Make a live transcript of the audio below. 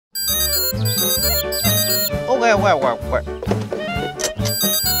喂。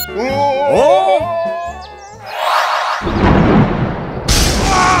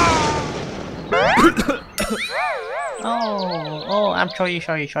Oh, I'm sorry.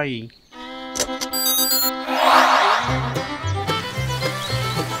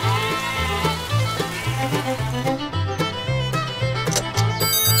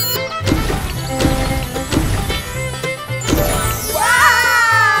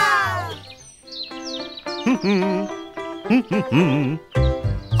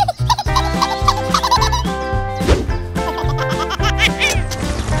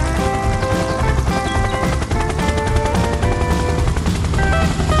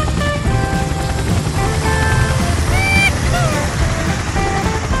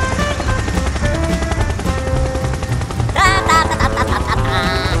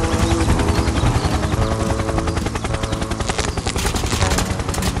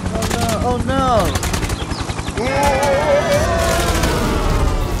 Oh no!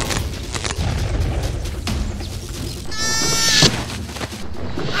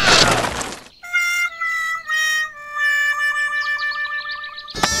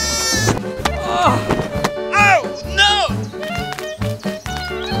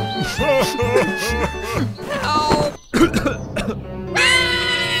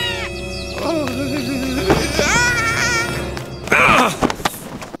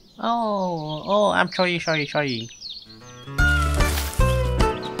 Oh, I'm sorry.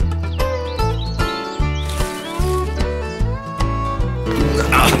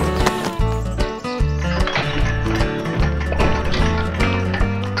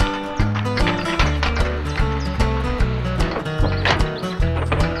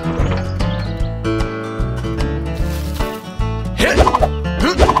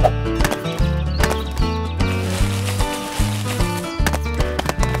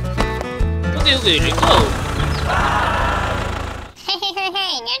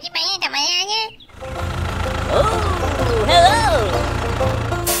 Nanti banyak tak mayanya. Oh, hello.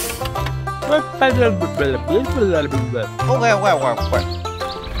 Well.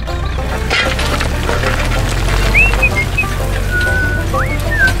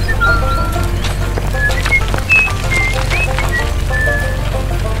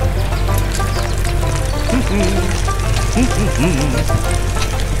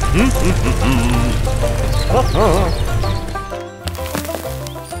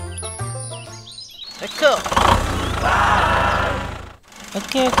 Let's go.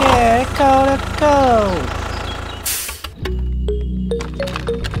 Okay, let's go.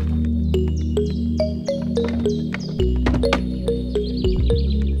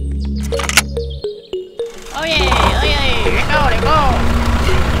 Oh yeah, let's go.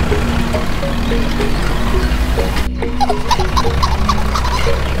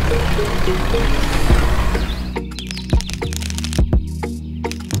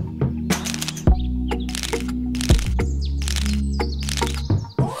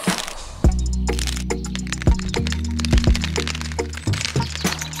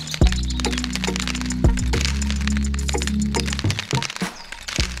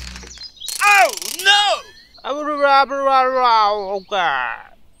 Oh God.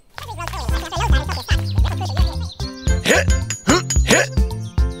 Hit!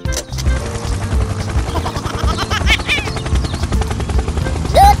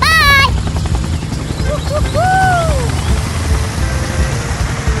 Goodbye!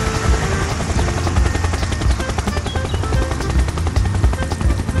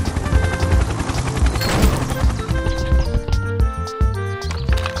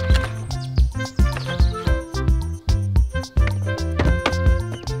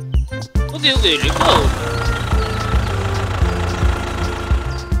 Okay, let's go.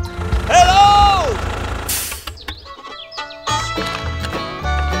 Hello!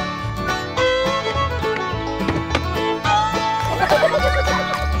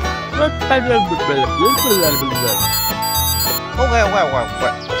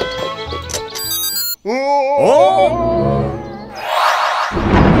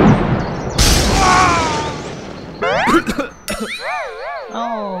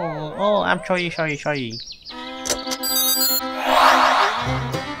 Oh, I'm sorry.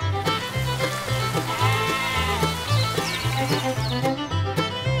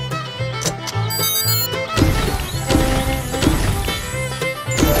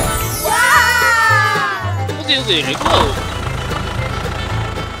 Okay, let's go.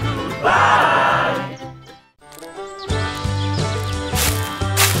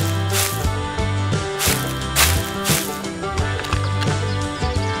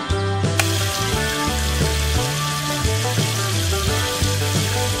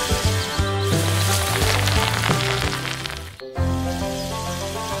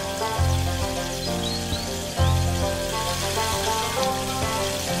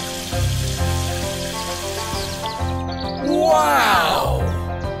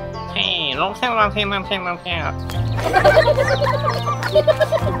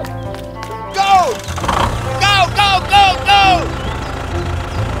 Go! Go, go, go, go!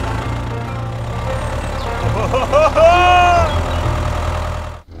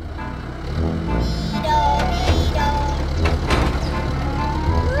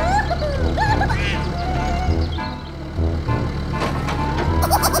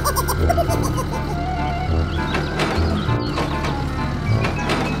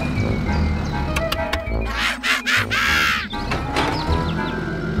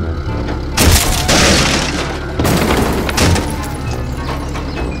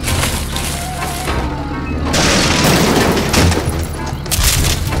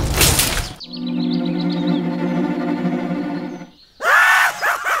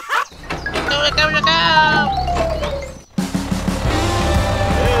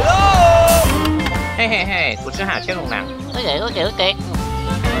 Hey, กูจะหาเชือกลงหนัง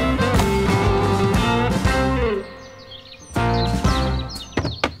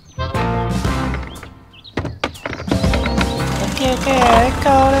Ok.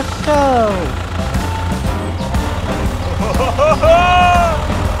 Let's go.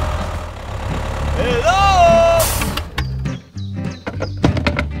 Hello!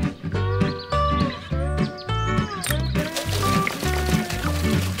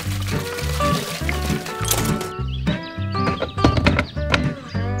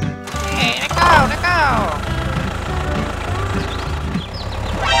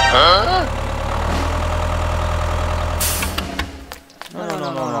 Huh?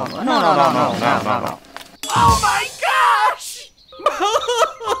 No. Oh my gosh!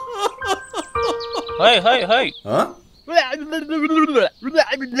 Hey. Huh?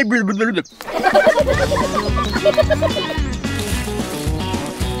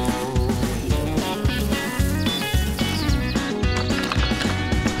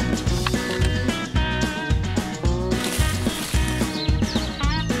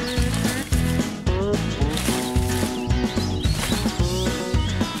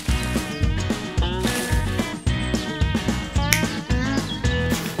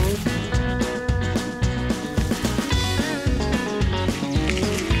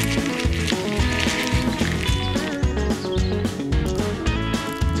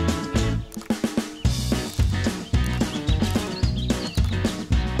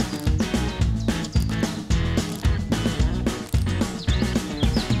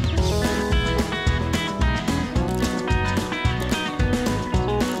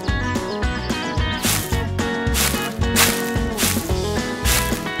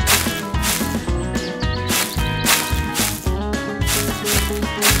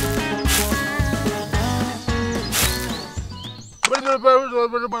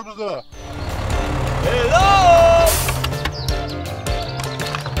 Hello!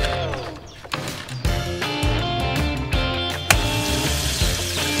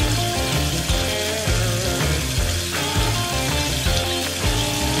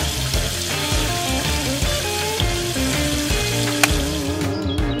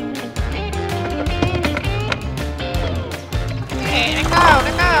 Hey, let's go.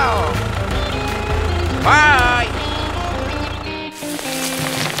 Bye.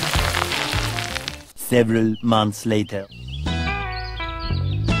 Several months later.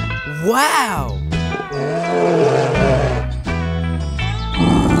 Wow!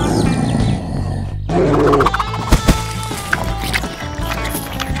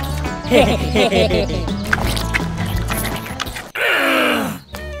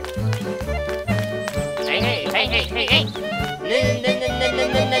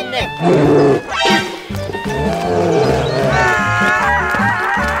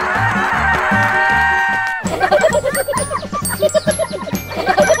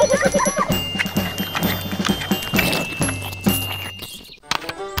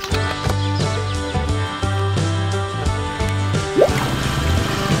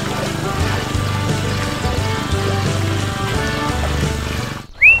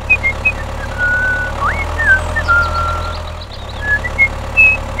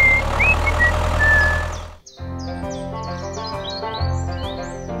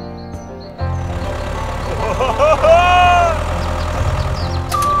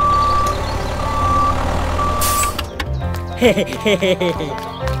 Hey.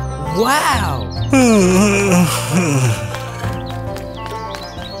 Wow!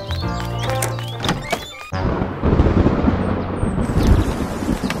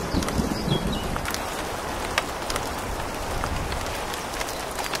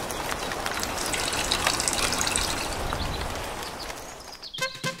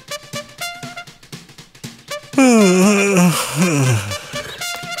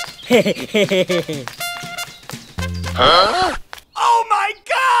 Oh my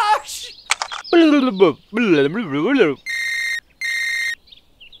gosh!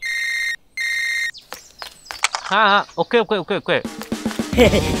 Ha, okay. Wait.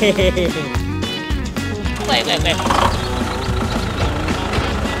 Hey, let go.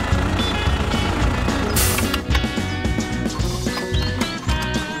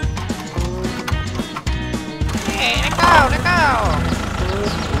 Okay.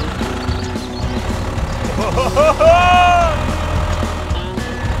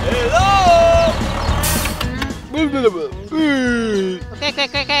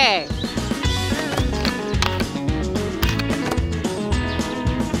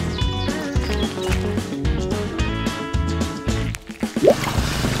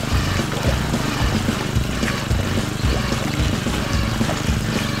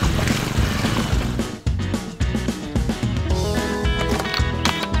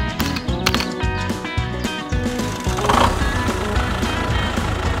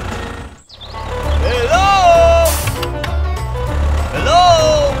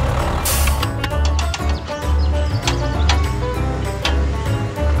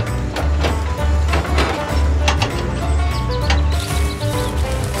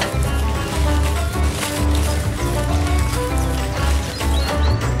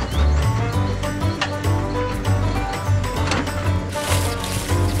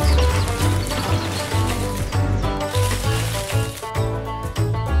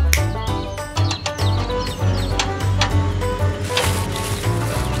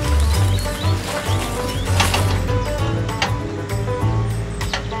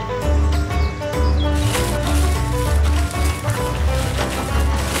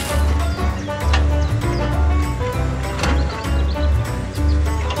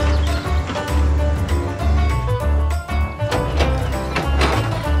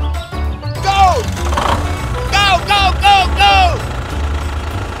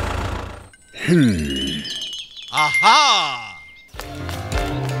 Aha!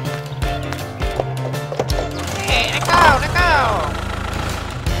 Hey, let go.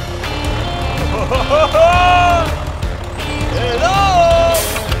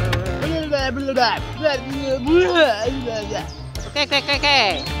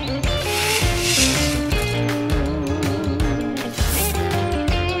 Okay.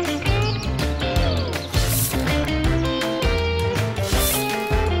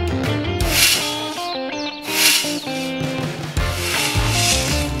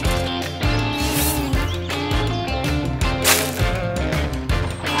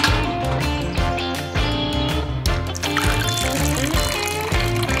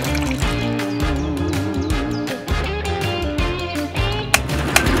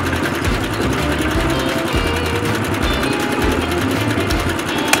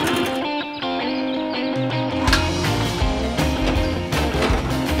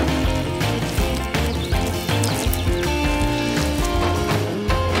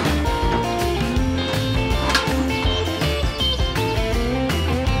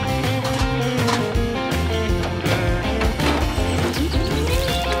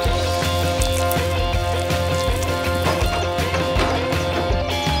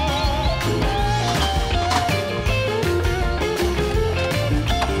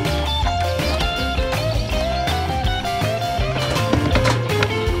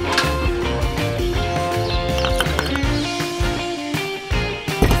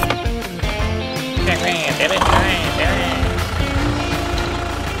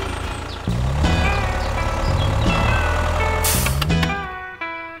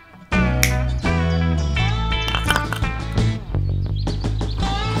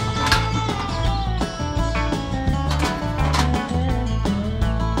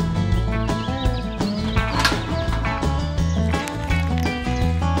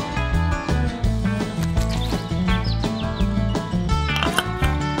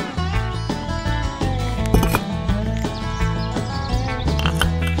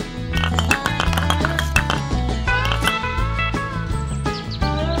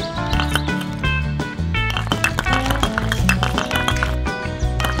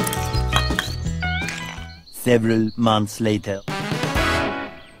 Several months later.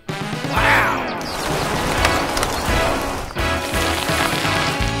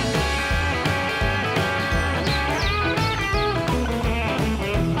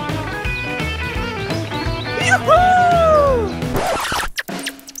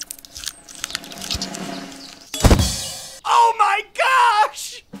 Oh my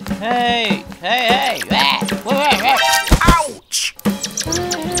gosh! Hey. Ouch!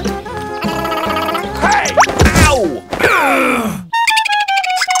 Hey! Ow!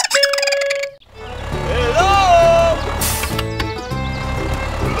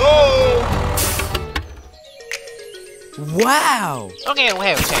 Wow! Okay,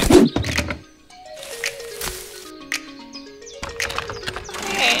 okay, okay.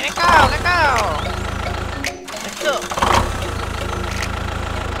 Hey, let's go, let's go. Let's go.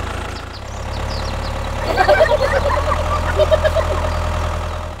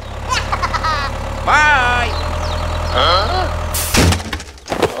 Bye. Huh?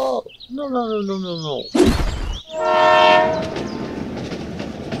 Oh, no, no, no, no, no, no.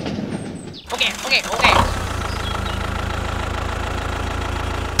 Okay, okay, okay.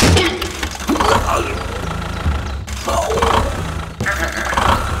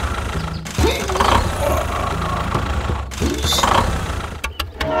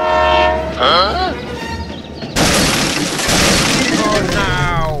 Huh? Oh no!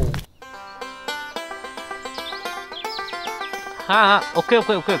 Haha, okay,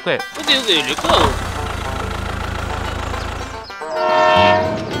 okay, okay, okay. Okay, okay, let's go.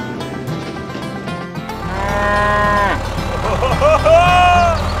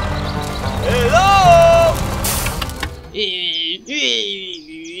 Hello!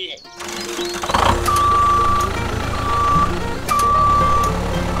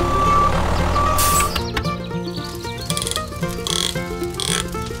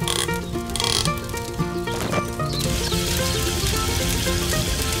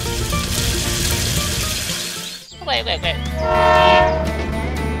 Okay, okay, okay.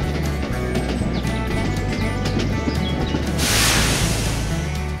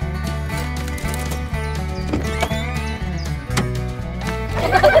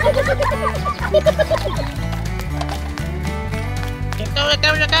 Let's go, let's go,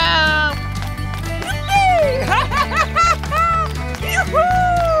 let's go.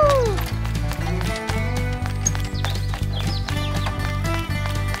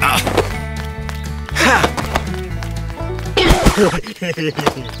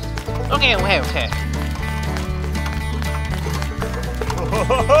 Okay, okay, okay.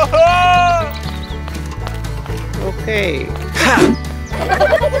 Okay.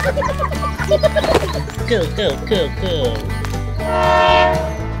 Go, go, go, go.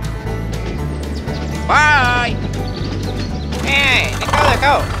 Bye. Hey, let's go, let's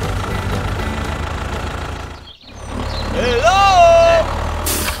go. Hello!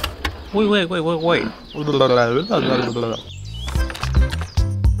 Wait.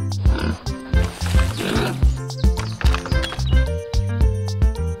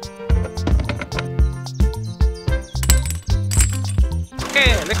 Okay,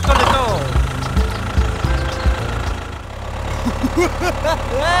 let's go, let's go.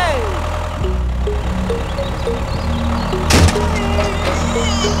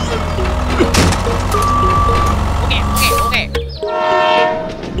 Okay, okay, okay.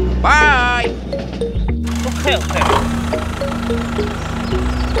 Bye. Okay, okay.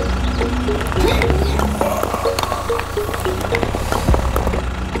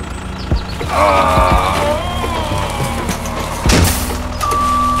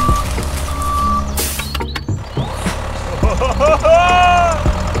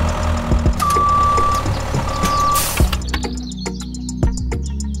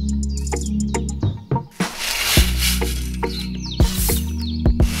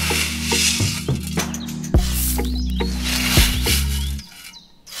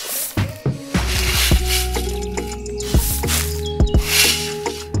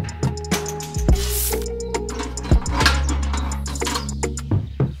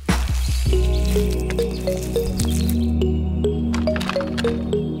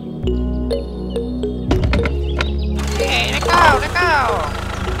 Okay, let's go, let's go.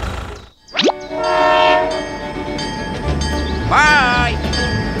 Bye.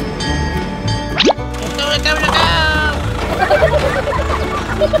 Let's go, let's go, let's go.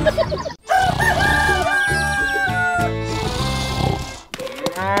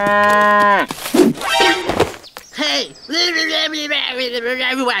 Hey!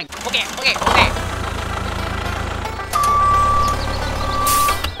 Everyone! Okay, okay, okay.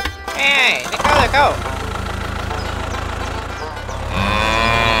 Hey, let's go, let's go.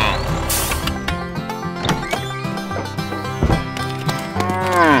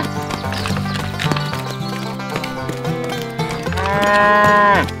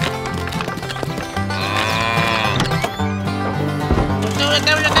 Let's go, let's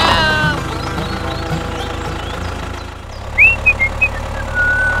go, let's go.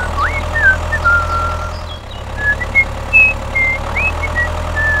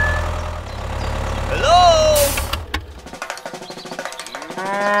 Hello!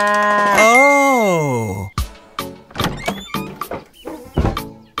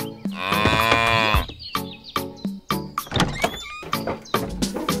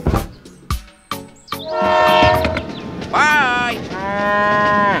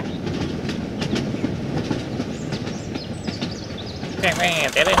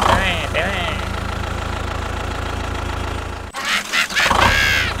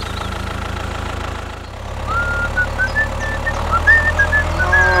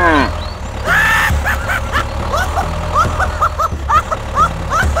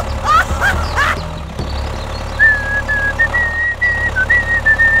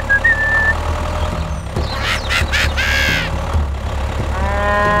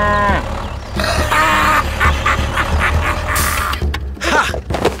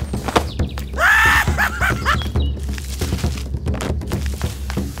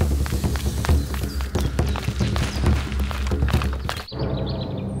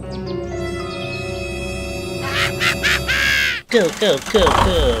 Go, go, go,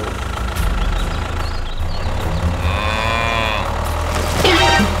 go.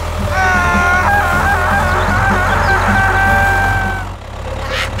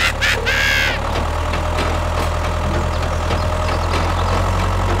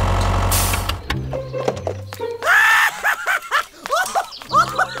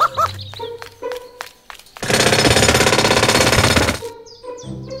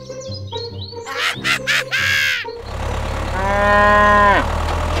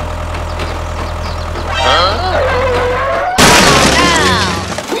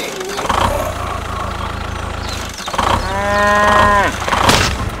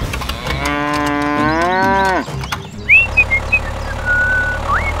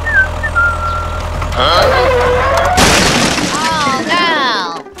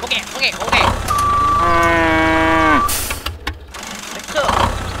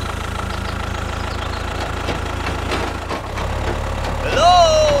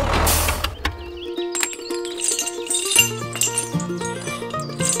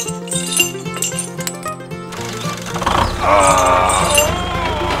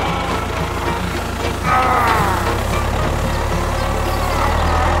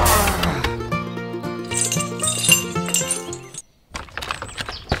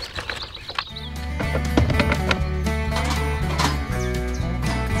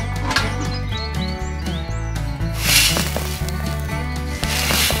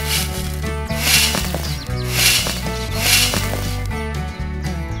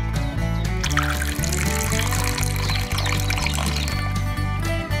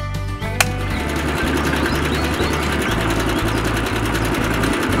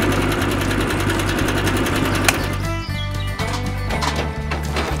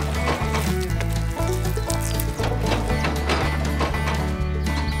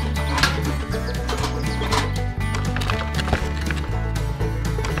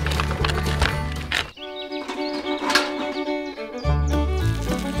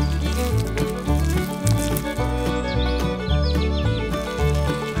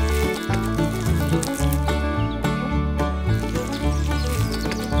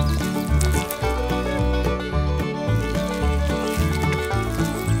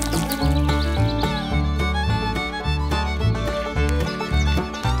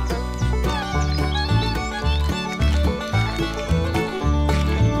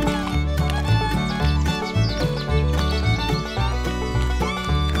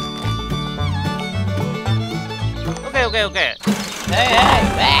 Okay. Hey.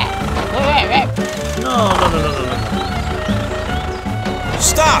 No.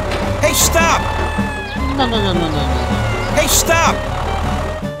 Stop! Hey, stop! No. Hey, stop!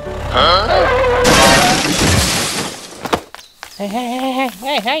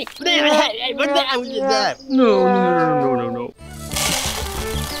 Hey. No.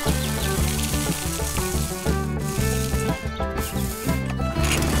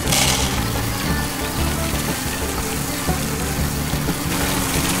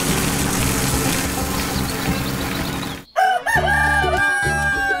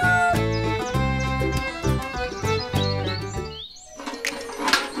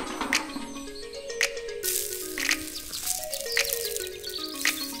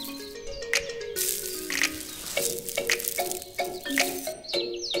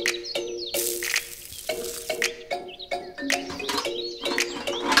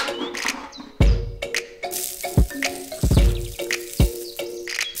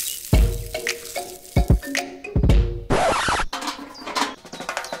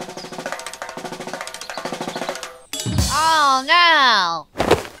 Oh no!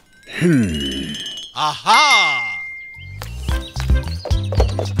 Aha!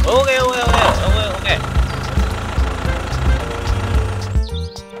 Okay.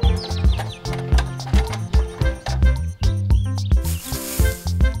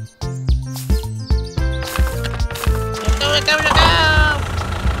 Go.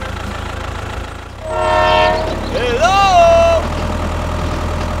 Hello!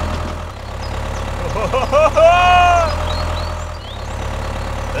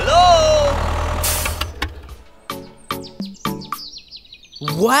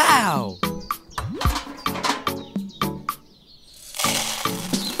 Wow!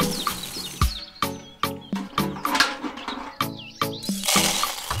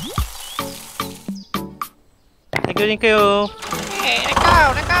 Thank you. Hey, let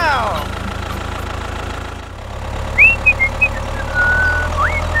go, let go.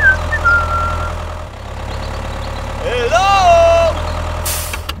 Hello!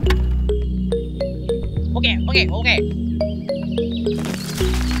 Okay.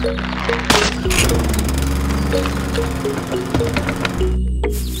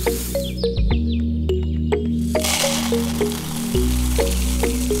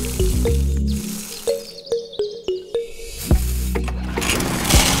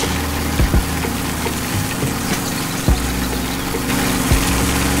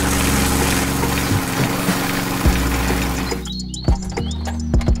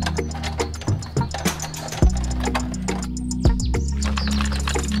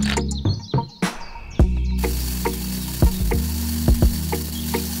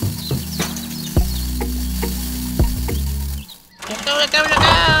 Let go.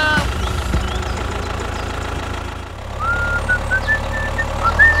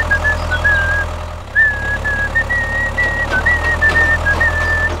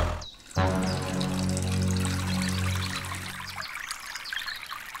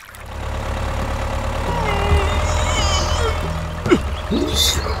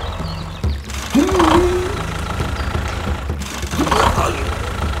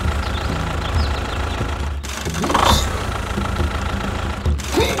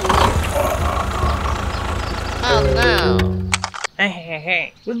 Oh no.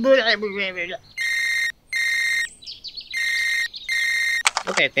 Hey.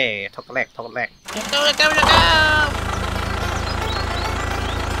 Okay. Chocolate. Let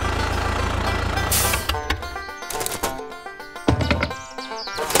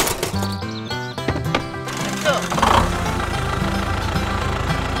go.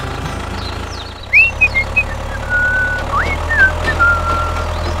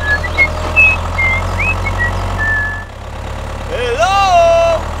 Hello!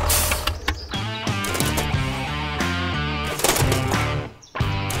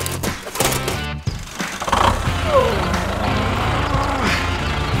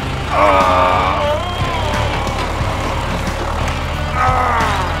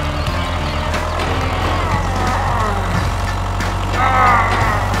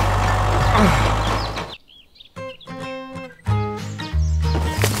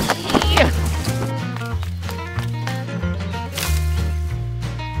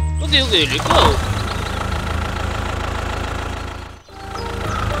 Okay, let go. Let go.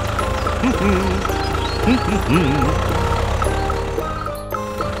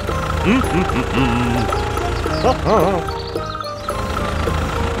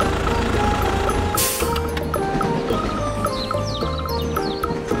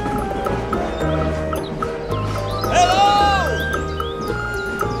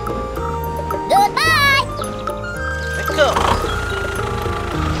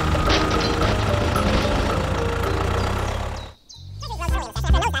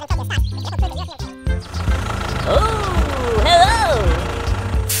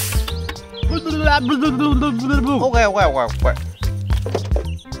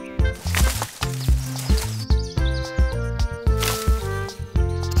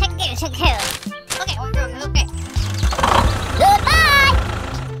 Okay. Check here. Okay. Goodbye.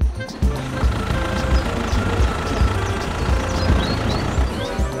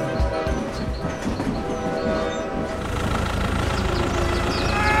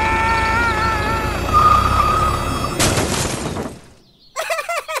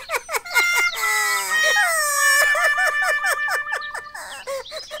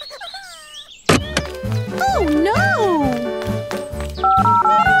 Oh no!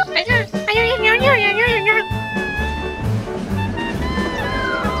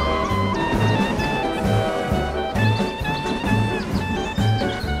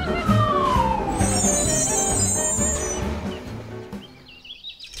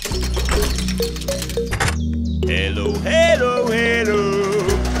 Hello.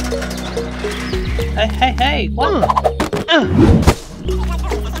 Hey, what? Let go. Hello.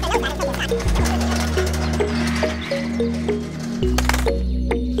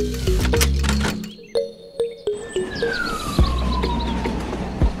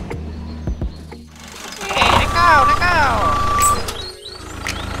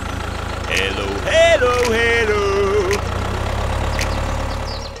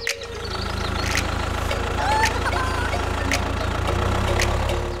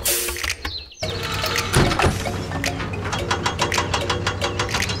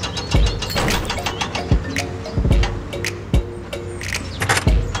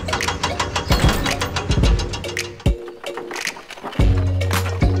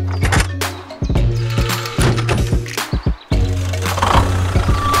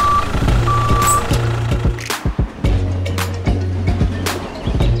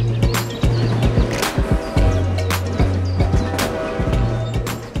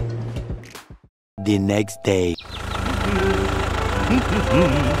 The next day.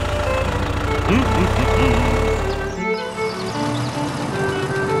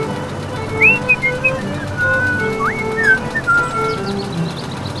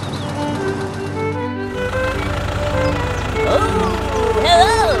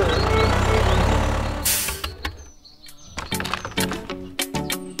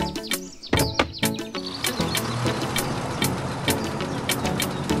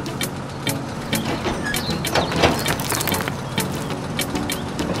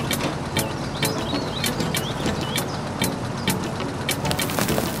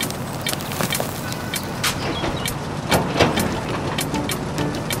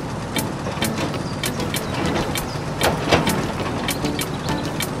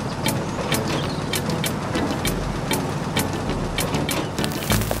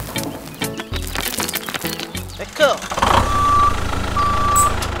 Let's go.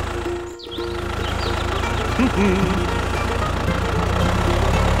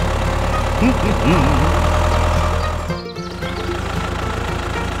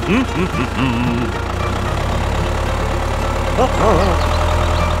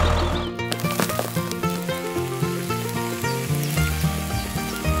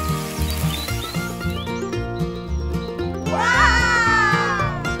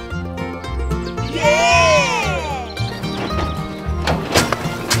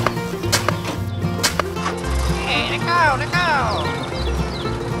 Hey, let's go, let's go.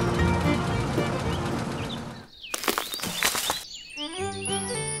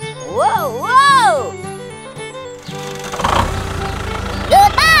 Whoa, whoa!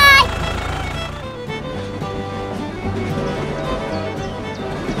 Goodbye!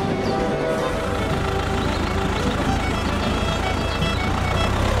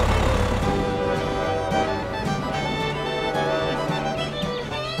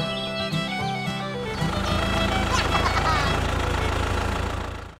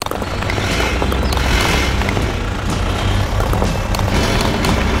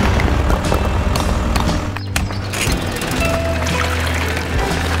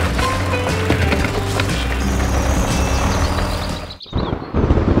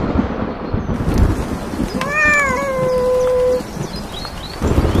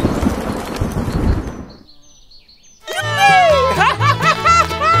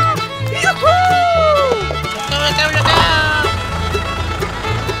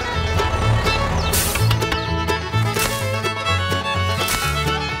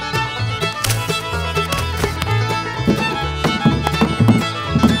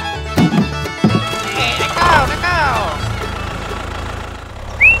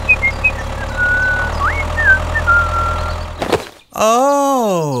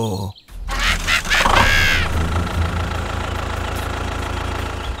 Oh.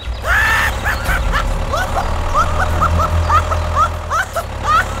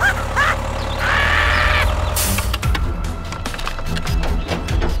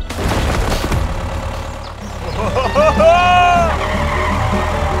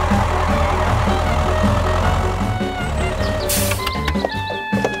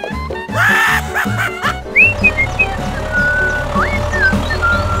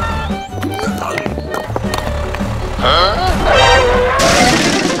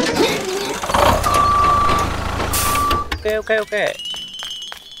 Okay.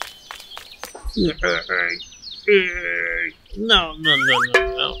 No.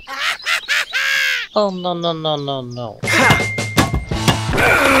 Oh, no.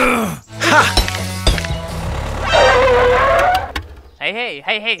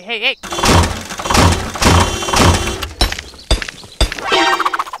 Hey.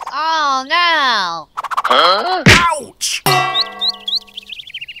 Oh, no! Ouch!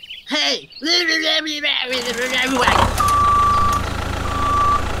 Hey!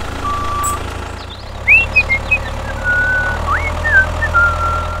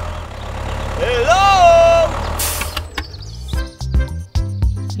 Hello!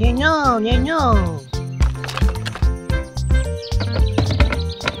 No.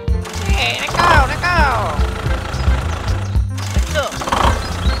 Hey, let's go. Let's go.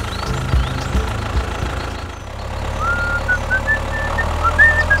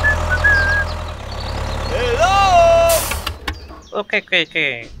 Hello! Okay. Okay. Go.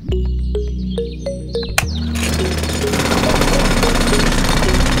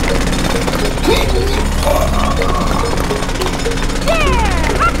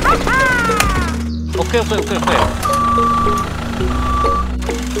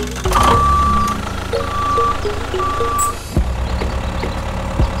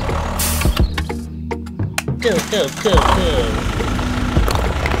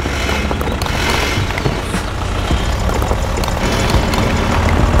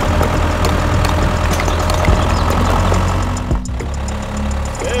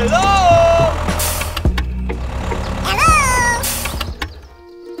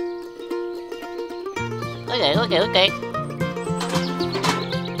 okay.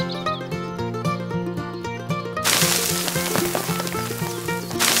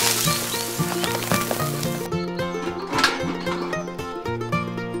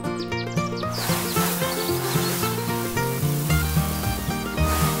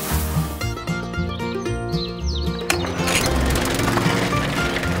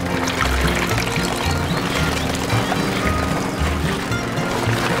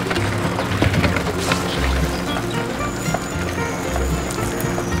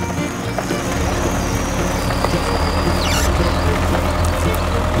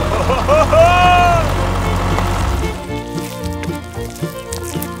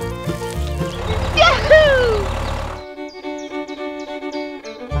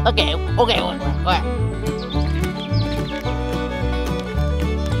 Okay.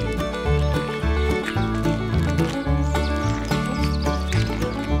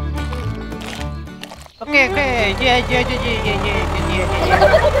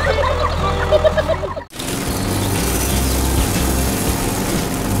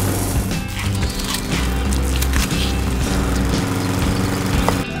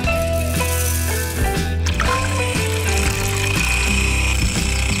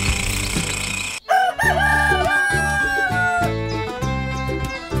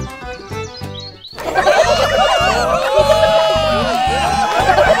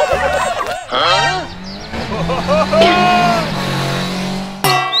 Yeah.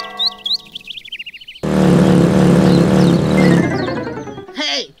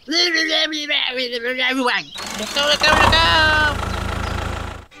 Hey! Everyone! Let's go!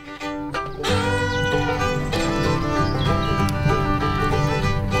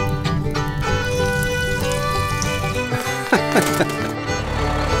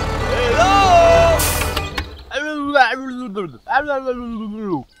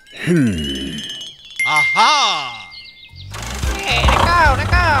 Aha! Hey, let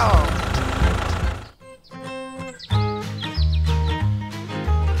go!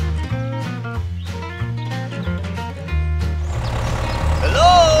 Hello!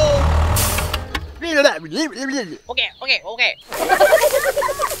 Okay.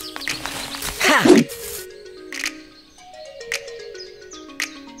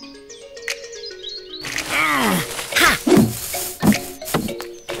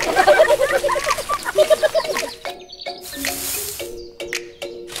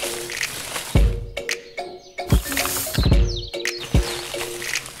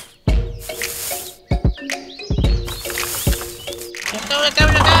 Let's go!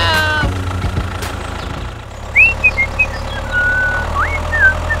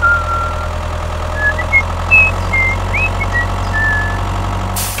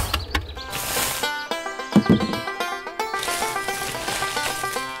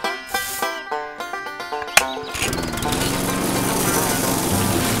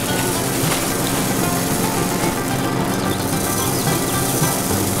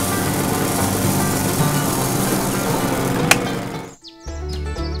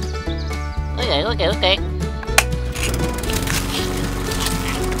 Okay.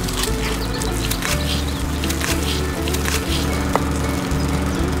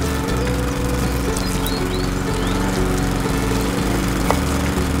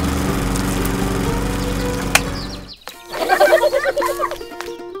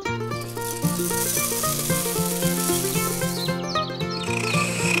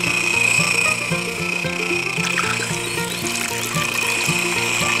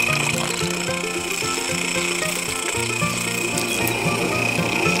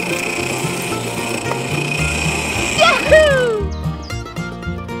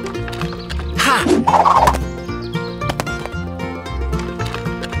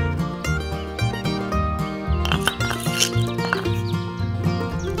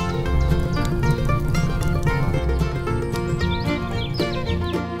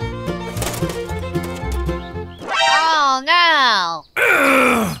 Oh no!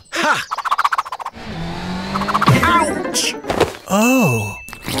 Ouch! Oh!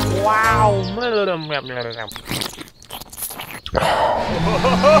 Wow!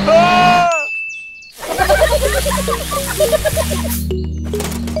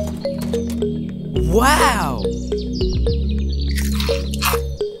 Wow!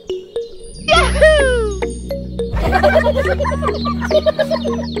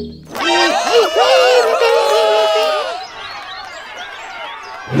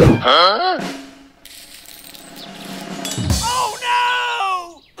 Huh? Oh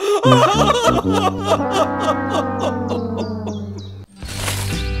no!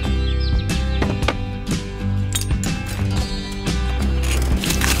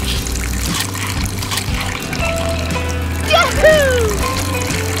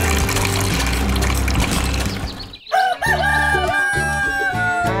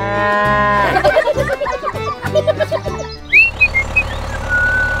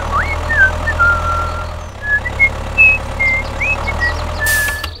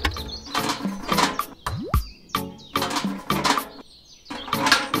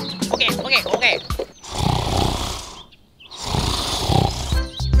 Okay.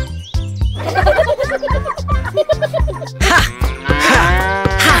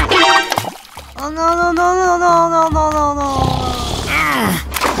 Oh no.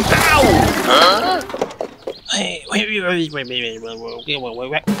 Hey, wait.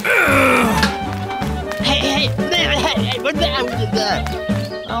 Hey, what's that?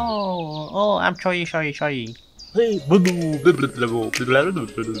 Oh, I'm sorry. Hey,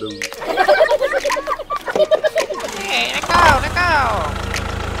 Okay, let go.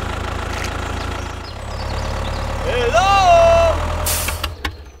 Hello!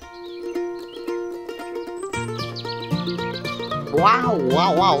 wow.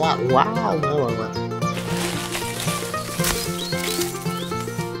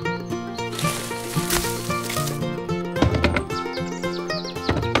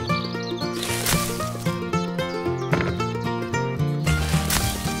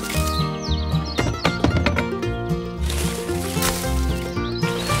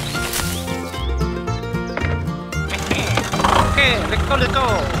 Okay, let's go.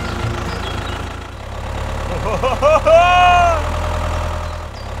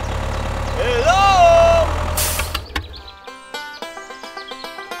 Hello!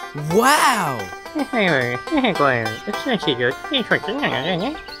 Wow! Okay. Okay.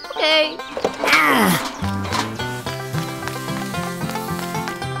 Okay.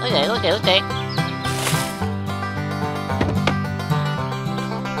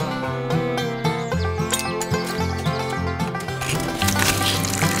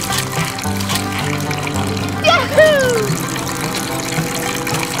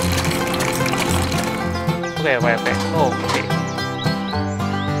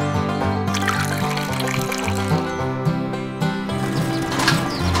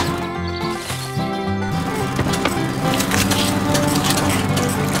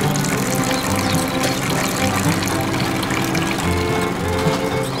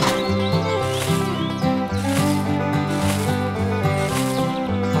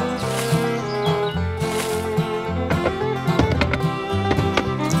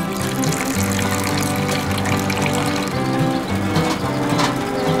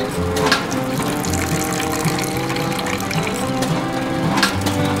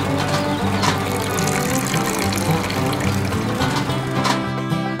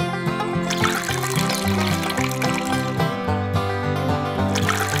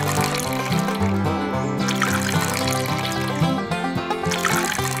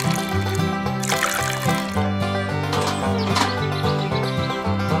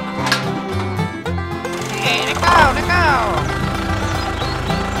 Let go.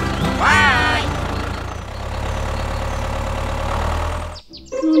 Bye.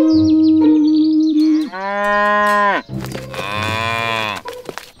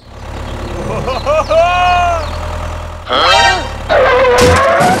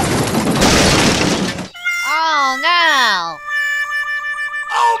 Oh no!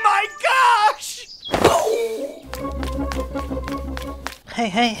 Oh my gosh!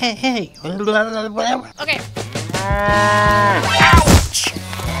 Hey. Okay. Ouch!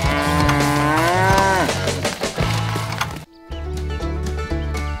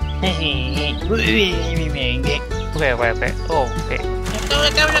 Okay. Let's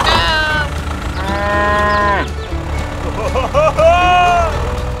go.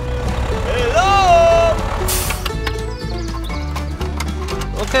 Hello!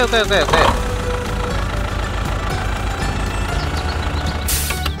 Okay. Okay,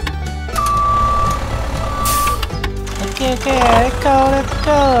 let's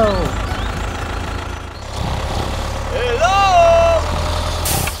go. Hello!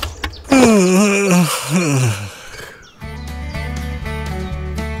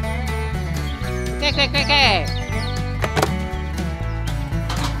 Okay.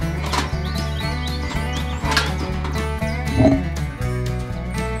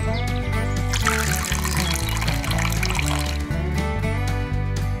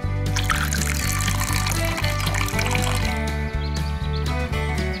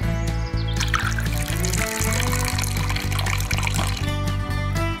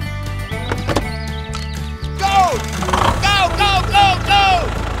 Go!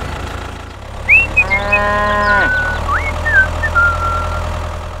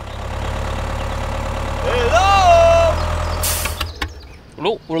 Hello!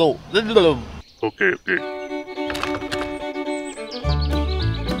 Okay.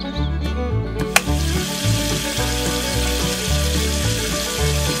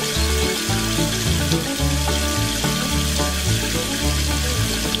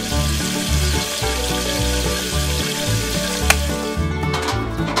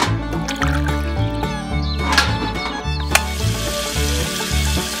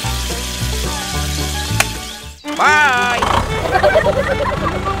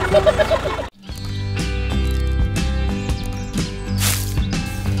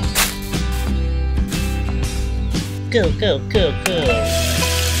 Go, go, go, go.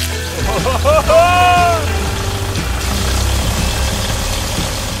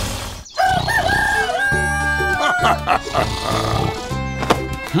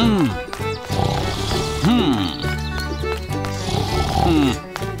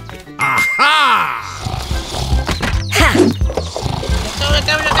 Aha! Let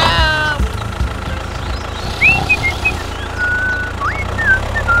go, let go.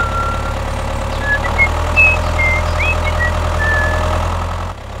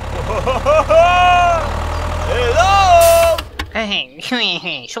 Hello!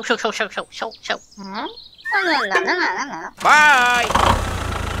 Hey, show. Bye!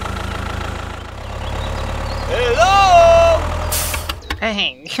 Hello!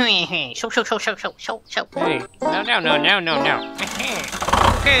 Hey, show. Hey, no.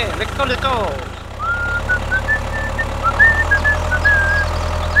 Okay, let's go.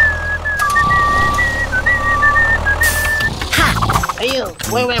 Ayo,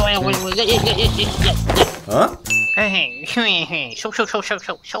 wait. Huh? Hey, show.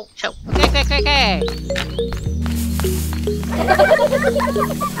 Okay. Okay.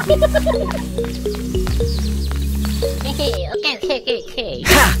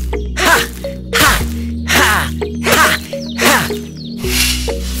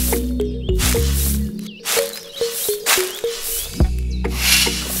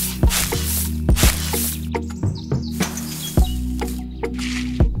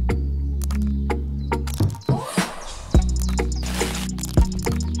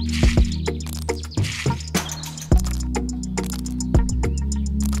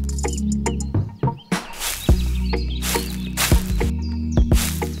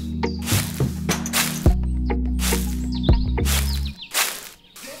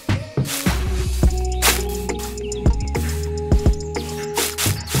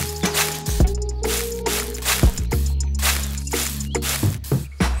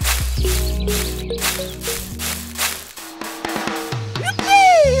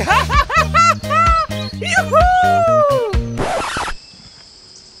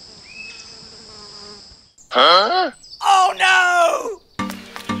 Huh? Oh no!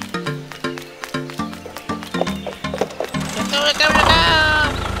 Let go.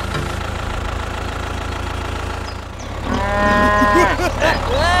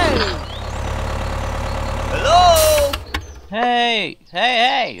 Hello! Hey.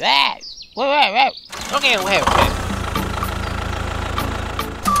 Wait.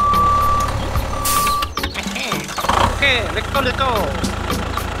 Okay. Okay, let's go.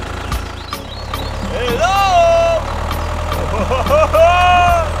 Hello!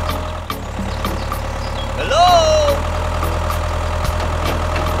 Hello!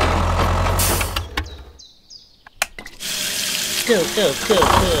 Go.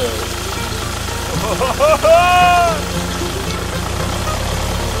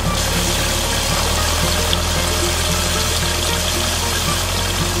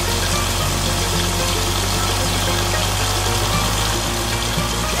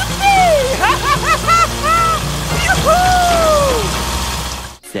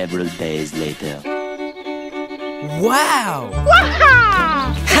 Several days later. Wow!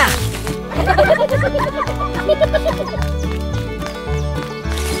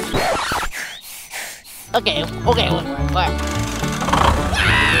 Okay. Let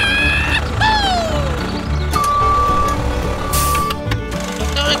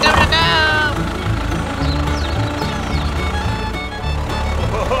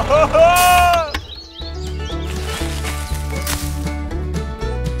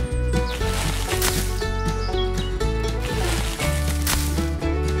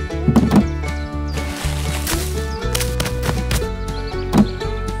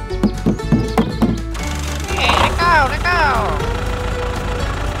go.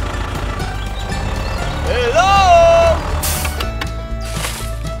 Hello!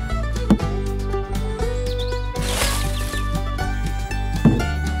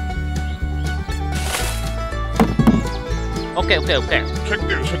 Okay. Check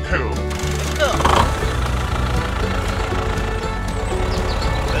this out.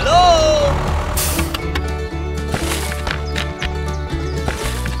 Hello!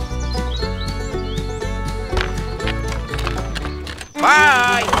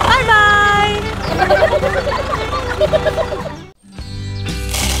 Bye.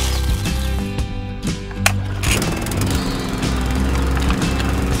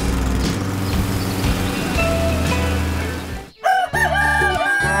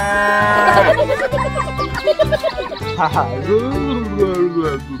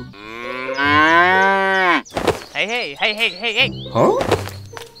 Hey. Huh?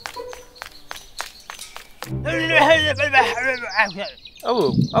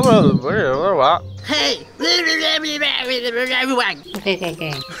 Oh, what? Hey!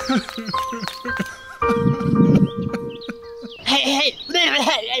 Hey!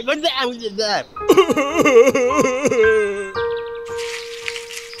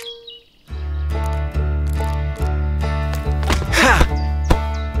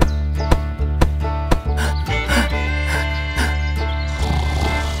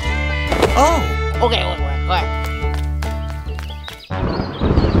 Oh! Okay.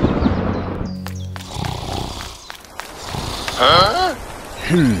 Huh?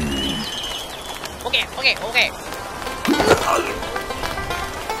 Okay. Hey, okay.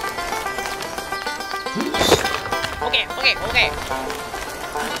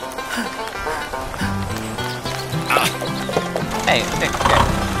 Hello! Hey!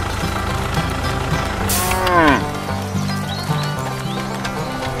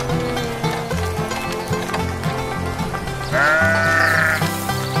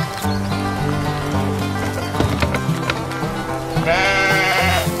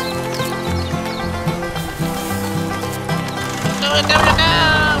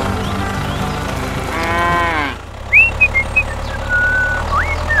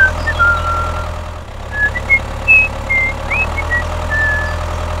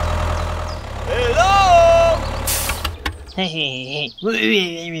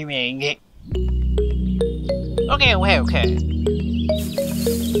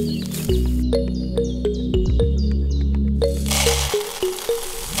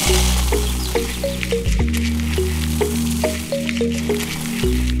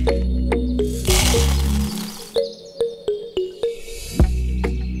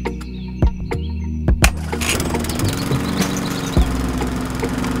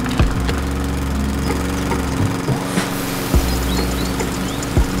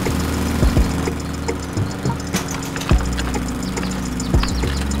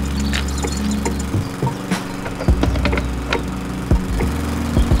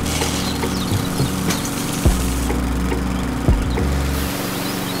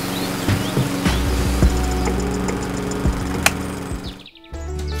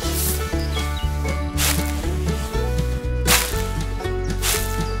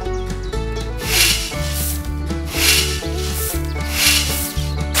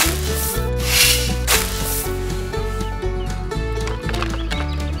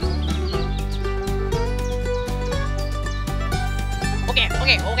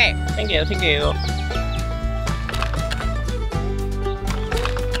 Okay. Okay. Thank you.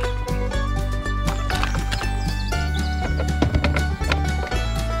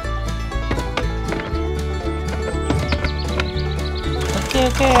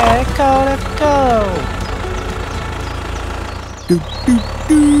 Okay, let's go.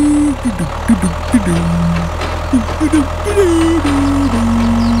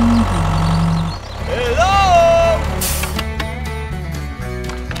 Hello!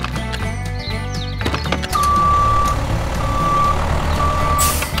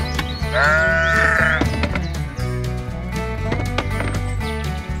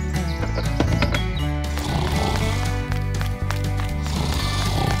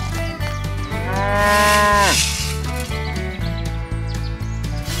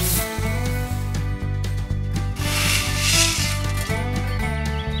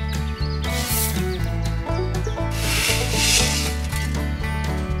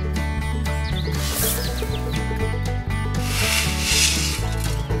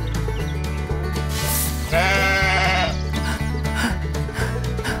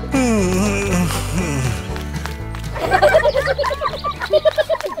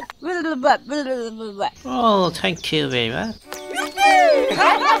 Oh, thank you very much.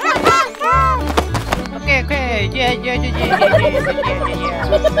 Okay. Yeah.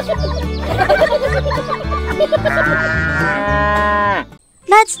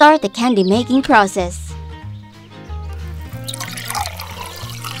 Let's start the candy making process.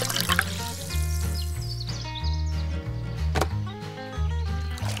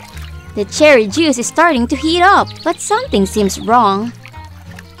 The cherry juice is starting to heat up, but something seems wrong.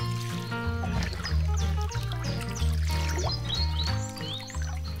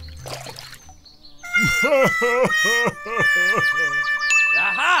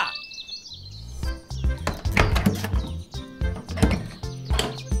 Aha!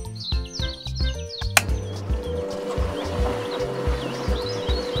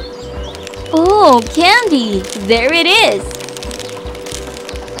 Oh, candy! There it is!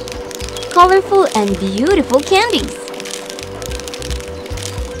 Colorful and beautiful candies.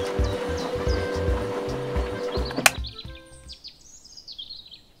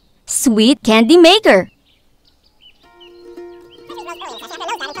 Sweet candy maker.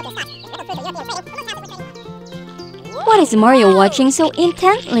 is Mario watching so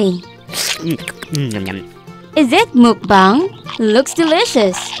intently? Is it mukbang? Looks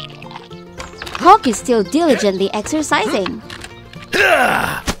delicious. Hawk is still diligently exercising.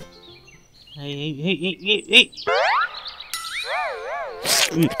 Hey.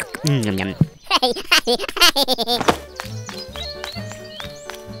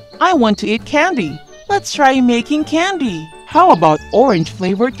 I want to eat candy. Let's try making candy. How about orange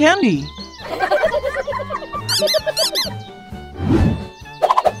flavored candy?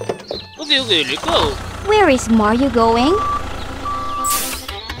 Okay, let's go. Where is Mario going?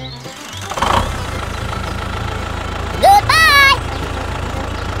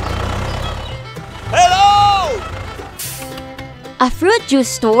 Hello! A fruit juice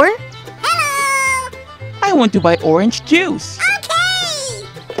store? I want to buy orange juice.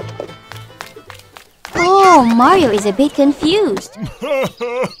 Oh, Mario is a bit confused.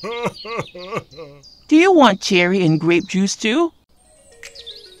 Do you want cherry and grape juice too?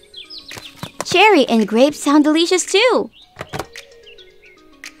 Cherry and grape sound delicious too.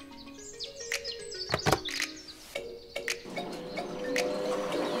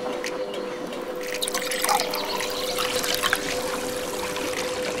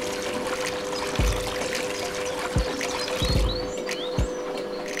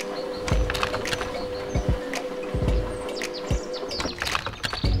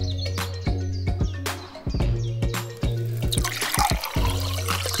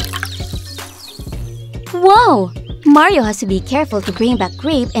 Whoa! Mario has to be careful to bring back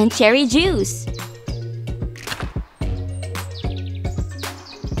grape and cherry juice.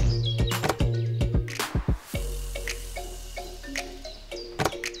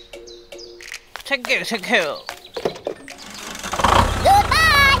 Thank you.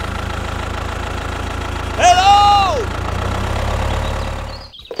 Hello!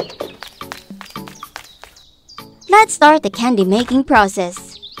 Let's start the candy making process.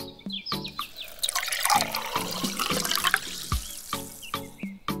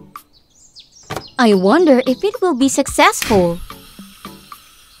 I wonder if it will be successful.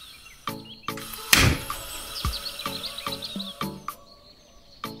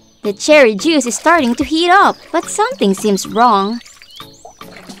 The cherry juice is starting to heat up, but something seems wrong.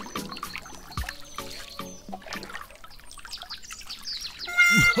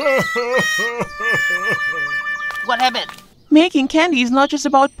 What happened? Making candy is not just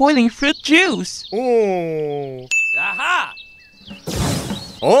about boiling fruit juice. Oh. Aha!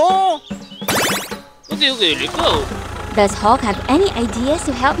 Oh? Okay, let's go. Does Hawk have any ideas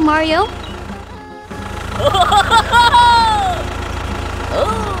to help Mario?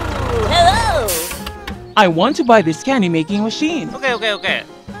 Oh, hello! I want to buy this candy making machine. Okay.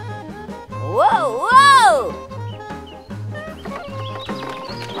 Whoa, whoa!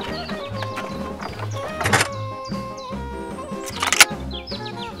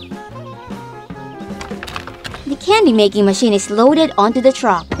 The candy making machine is loaded onto the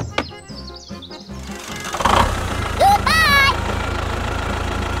truck.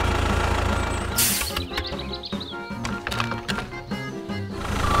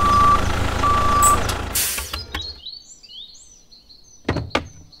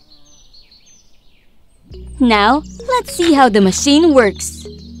 Now, let's see how the machine works.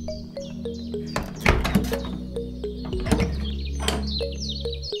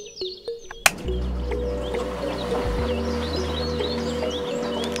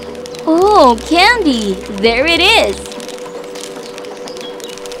 Oh, candy! There it is!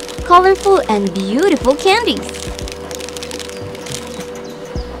 Colorful and beautiful candies.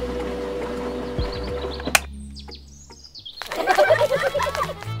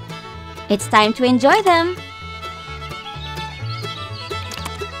 It's time to enjoy them.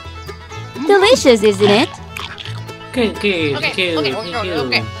 Delicious, isn't it? Okay.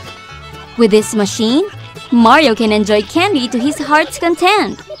 With this machine, Mario can enjoy candy to his heart's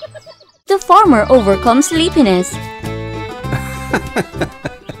content. The farmer overcomes sleepiness.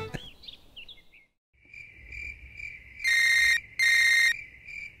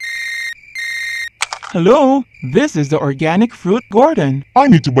 Hello, this is the organic fruit garden. I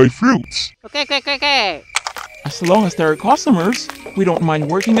need to buy fruits. Okay. As long as there are customers, we don't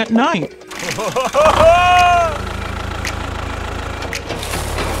mind working at night.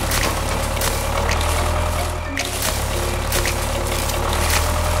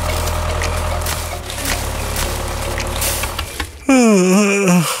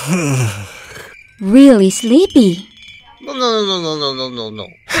 Really sleepy. No.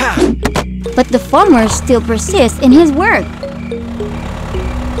 But the farmer still persists in his work.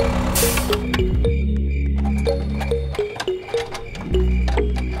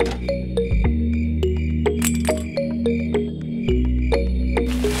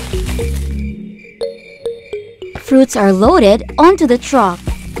 carts are loaded onto the truck.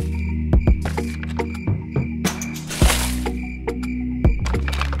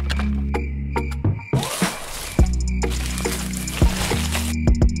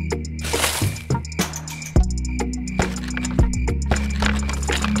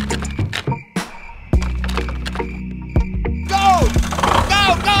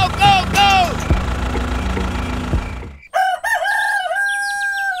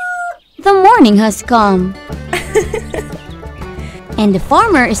 The morning has come. And the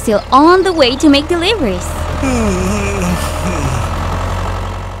farmer is still on the way to make deliveries.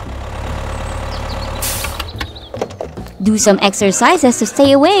 Do some exercises to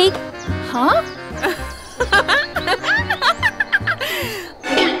stay awake. Huh?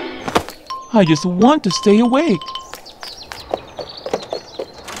 I just want to stay awake.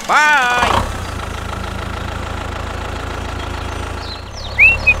 Bye!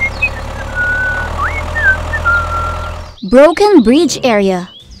 Broken bridge area.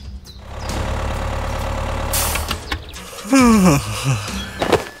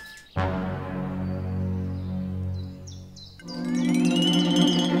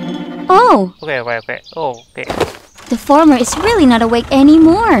 Oh, Okay. Oh, okay. the farmer is really not awake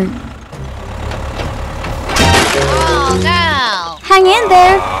anymore. Oh no! Hang in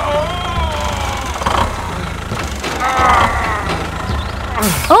there.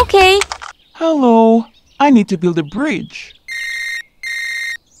 Okay. Hello. I need to build a bridge.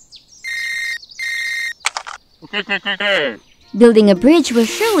 Building a bridge will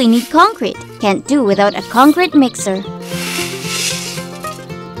surely need concrete. Can't do without a concrete mixer.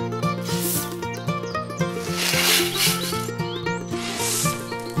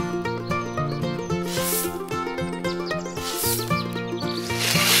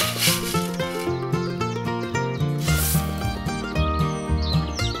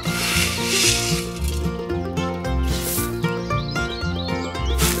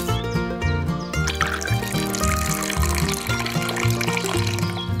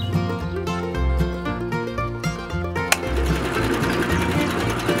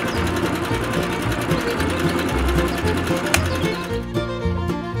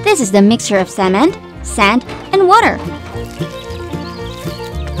 This is the mixture of cement, sand, and water.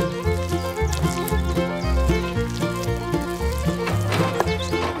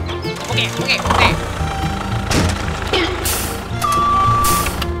 Okay.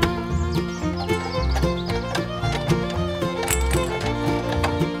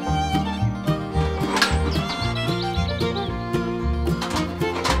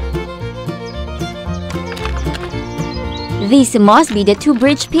 These must be the two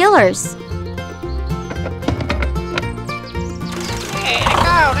bridge pillars. Okay,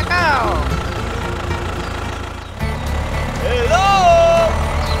 let go. Hello!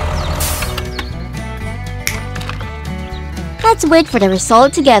 Let's wait for the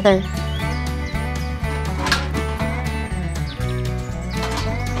result together.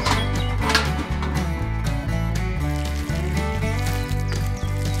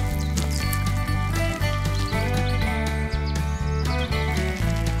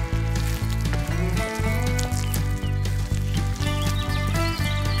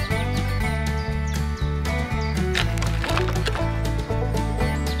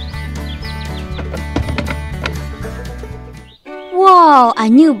 Wow, a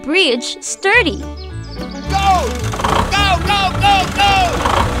new bridge, sturdy. Go!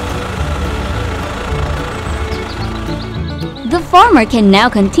 The farmer can now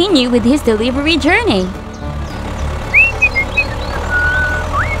continue with his delivery journey.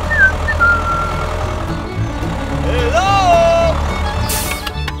 Hello!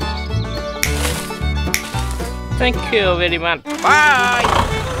 Thank you very much. Bye!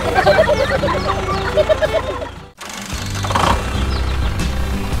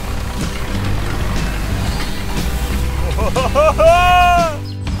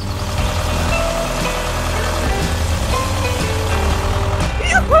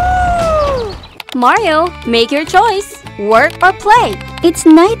 Mario, make your choice. Work or play. It's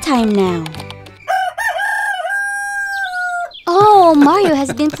nighttime now. Oh, Mario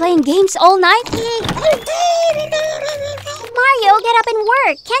has been playing games all night. Mario, get up and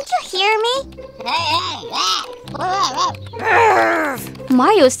work. Can't you hear me?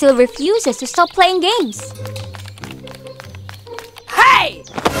 Mario still refuses to stop playing games. Hey!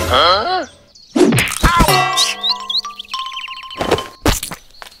 Huh?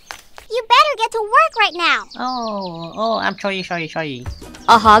 You better get to work right now. Oh, I'm sorry.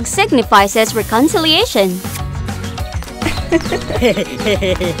 A hug signifies reconciliation.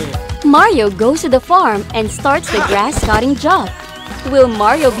 Mario goes to the farm and starts the grass cutting job. Will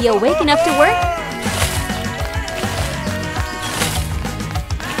Mario be awake enough to work?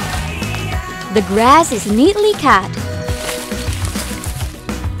 The grass is neatly cut.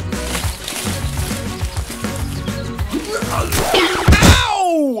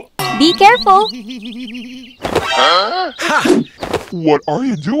 Ow! Be careful! What are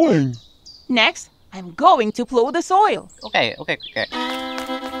you doing? Next, I'm going to plow the soil. Okay.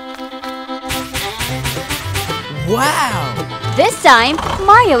 Wow! This time,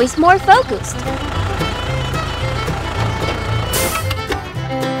 Mario is more focused.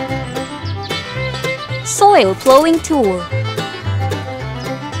 Soil plowing tool.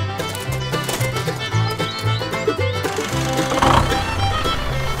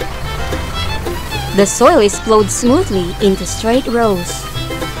 The soil is plowed smoothly into straight rows.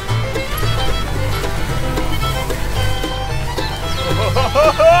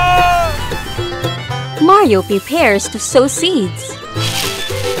 Mario prepares to sow seeds.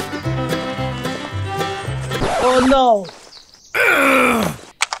 Oh no!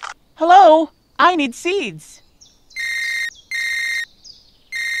 Hello, I need seeds.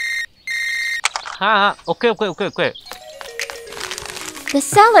 Okay. The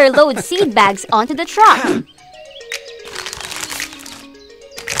seller loads seed bags onto the truck.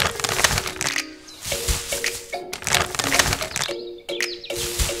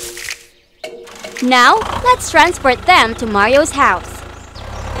 Now, let's transport them to Mario's house.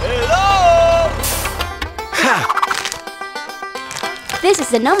 Hello! This is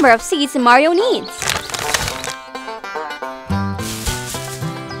the number of seeds Mario needs.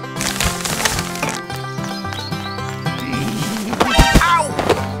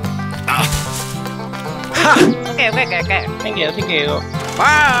 Okay. Thank you.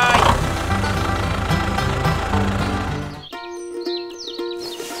 Bye!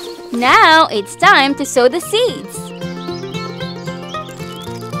 Now, it's time to sow the seeds.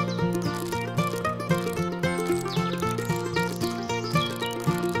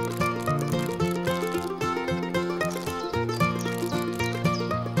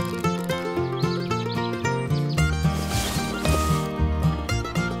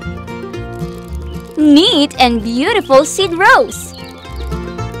 Neat and beautiful seed rows.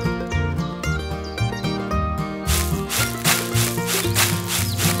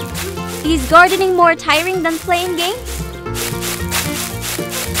 Is gardening more tiring than playing games?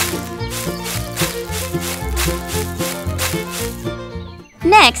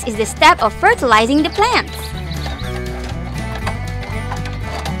 Next is the step of fertilizing the plants.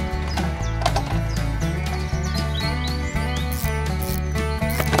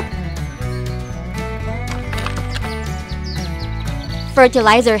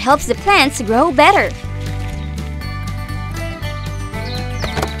 Fertilizer helps the plants grow better.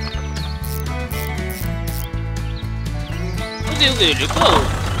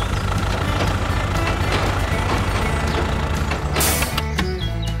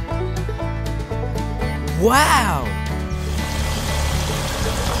 Wow!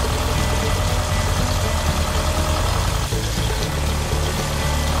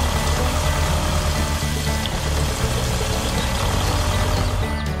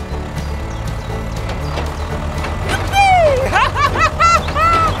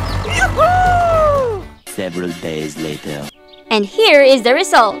 Several days later. And here is the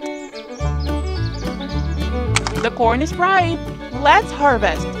result. The corn is ripe. Let's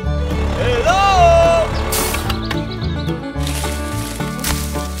harvest. Hello!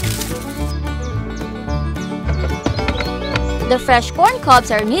 The fresh corn cobs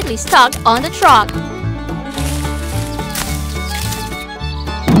are neatly stuck on the truck.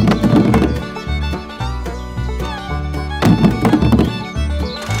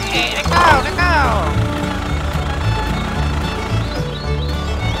 Hey, let go.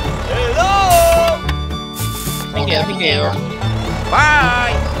 Hello! Thank you.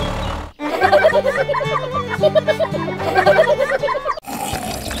 Bye!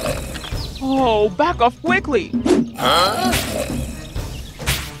 Oh, back off quickly.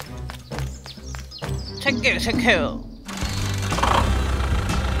 Thank you.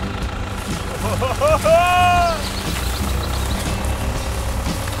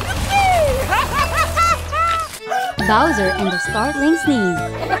 Bowser and the startling sneeze.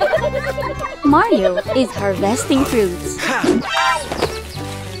 Mario is harvesting fruits.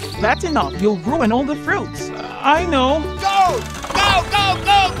 That's enough. You'll ruin all the fruits. I know. Go!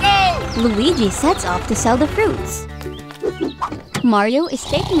 Luigi sets off to sell the fruits. Mario is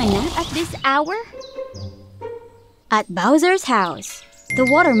taking a nap at this hour. At Bowser's house, the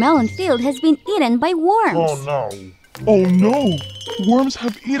watermelon field has been eaten by worms. Oh no! Worms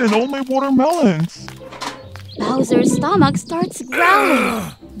have eaten all my watermelons! Bowser's stomach starts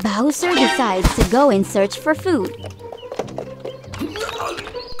growling. Bowser decides to go in search for food.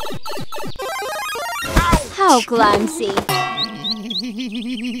 How clumsy.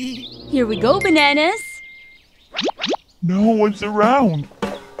 Here we go, bananas. No one's around.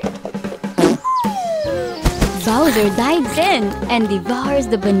 Bowser dives in and devours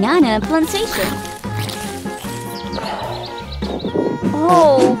the banana plantation.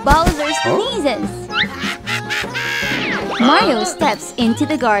 Oh, Bowser sneezes. Mario steps into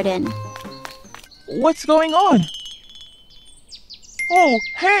the garden. What's going on? Oh,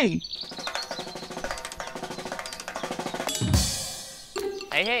 hey!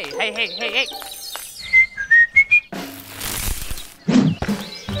 Hey.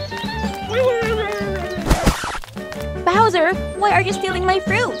 Bowser, why are you stealing my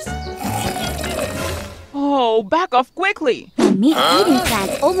fruits? Oh, back off quickly! The meat-eating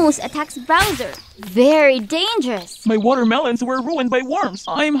plant almost attacks Bowser. Very dangerous. My watermelons were ruined by worms.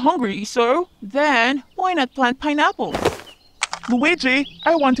 I'm hungry, so then why not plant pineapples? Luigi,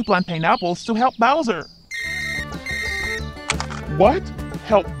 I want to plant pineapples to help Bowser. What?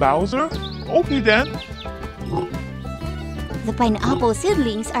 Help Bowser? Okay then. The pineapple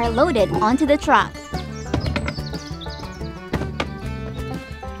seedlings are loaded onto the truck.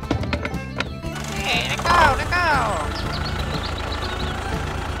 Okay, let go.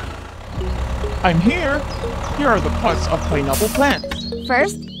 I'm here. Here are the pots of pineapple plants.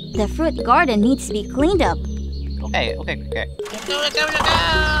 First, the fruit garden needs to be cleaned up. Okay. Let's go.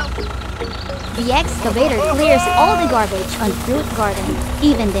 The excavator clears all the garbage on the fruit garden,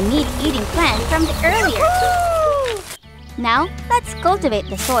 even the meat-eating plant from the earlier. Now, let's cultivate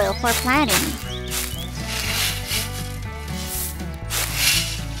the soil for planting.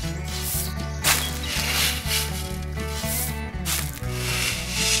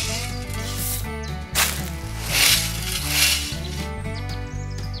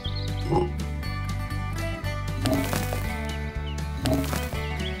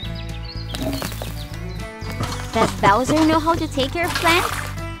 Does Bowser know how to take care of plants?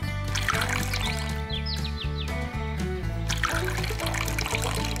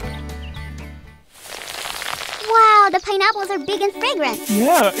 Wow, the pineapples are big and fragrant.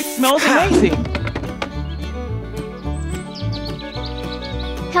 Yeah, it smells amazing.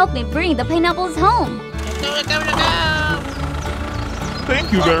 Help me bring the pineapples home. Let's go.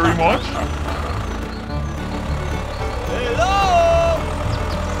 Thank you very much.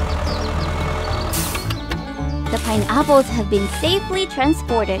 The pineapples have been safely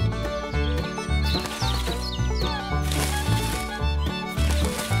transported.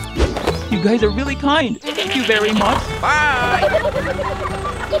 You guys are really kind. Thank you very much. Bye. Looks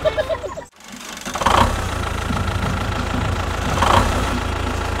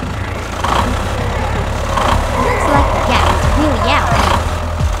like the cat is really out.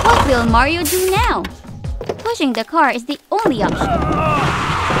 What will Mario do now? Pushing the car is the only option.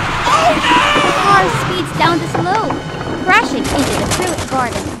 The car speeds down the slope, crashing into the fruit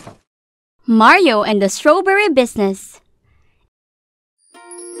garden. Mario and the strawberry business.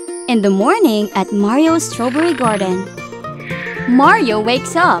 In the morning at Mario's strawberry garden, Mario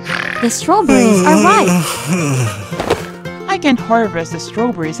wakes up. The strawberries are ripe. I can harvest the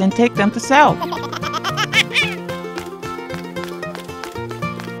strawberries and take them to sell.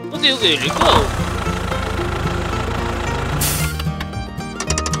 Okay, let's go.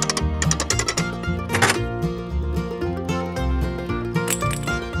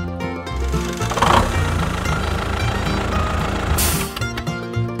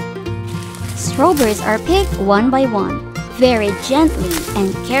 Strawberries are picked one by one, very gently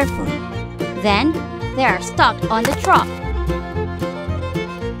and carefully. Then, they are stocked on the truck.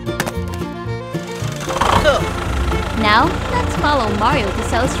 Now, let's follow Mario to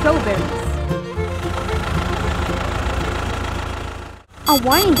sell strawberries. A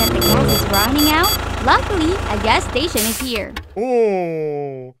warning that the gas is running out? Luckily, a gas station is here.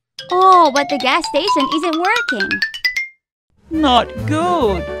 Oh, but the gas station isn't working. Not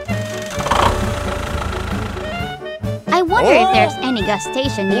good. I wonder if there's any gas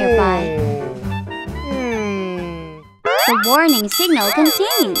station nearby. The warning signal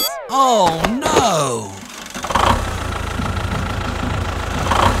continues. Oh no!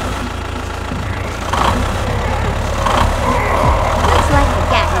 Looks like the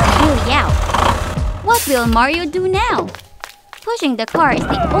gas is really out. What will Mario do now? Pushing the car is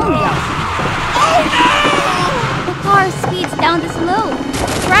the only option. The car speeds down the slope,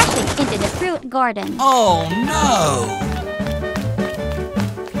 crashing into the fruit garden. Oh no!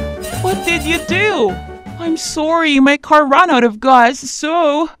 What did you do? I'm sorry, my car ran out of gas,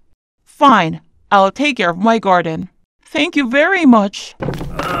 so... Fine, I'll take care of my garden. Thank you very much.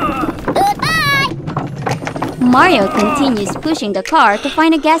 Goodbye! Mario continues pushing the car to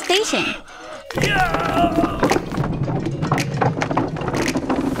find a gas station.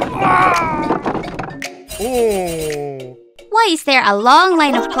 Why is there a long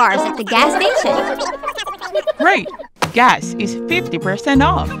line of cars at the gas station? Great! Gas is 50%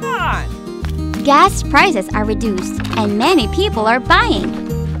 off. Gas prices are reduced and many people are buying.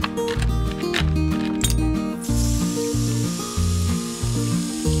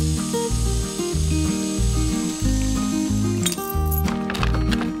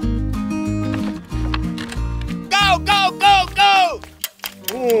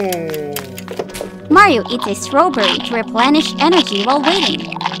 Mario eats a strawberry to replenish energy while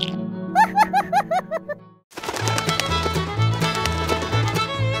waiting.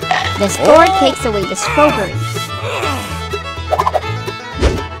 The store takes away the strawberry.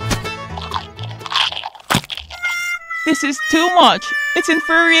 This is too much. It's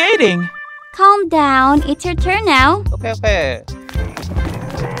infuriating. Calm down, it's your turn now. Okay.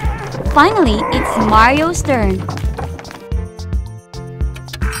 Finally, it's Mario's turn.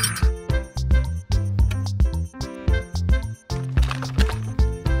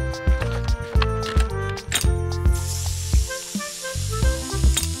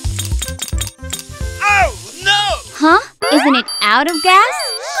 Huh? Isn't it out of gas?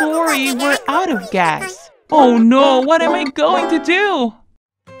 Sorry, we're out of gas. Oh no, what am I going to do?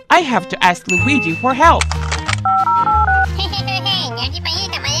 I have to ask Luigi for help.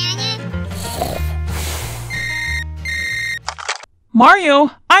 Mario,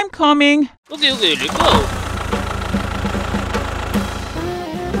 I'm coming. Okay, let's go.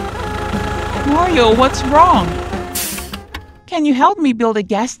 Mario, what's wrong? Can you help me build a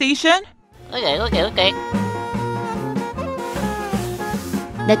gas station? Okay.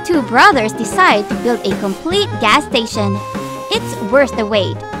 The two brothers decide to build a complete gas station. It's worth the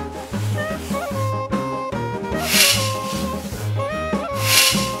wait.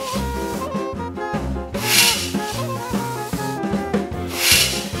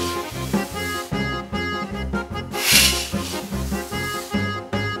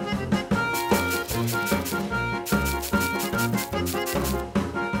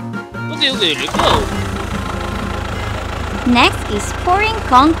 Okay, let's go. Next is pouring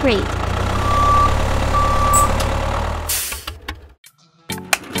concrete.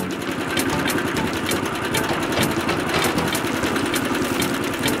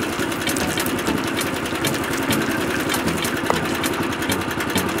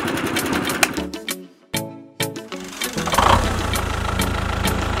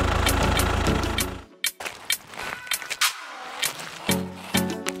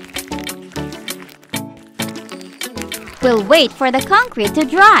 We'll wait for the concrete to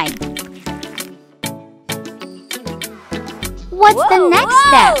dry. What's the next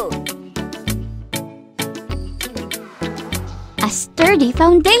step? A sturdy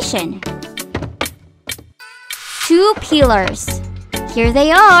foundation. 2 pillars. Here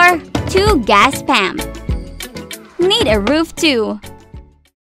they are. 2 gas pumps. Need a roof too.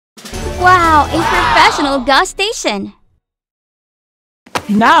 Wow, a professional gas station.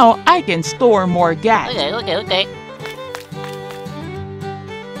 Now I can store more gas. Okay.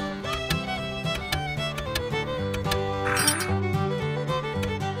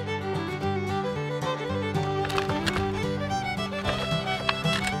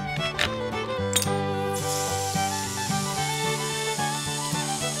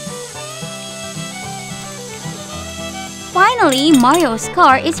 Finally, Mario's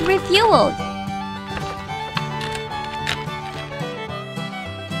car is refueled.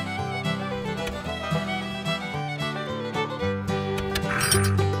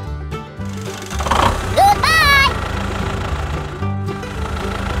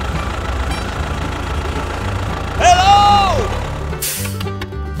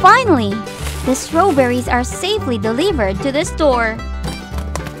 Finally, the strawberries are safely delivered to the store.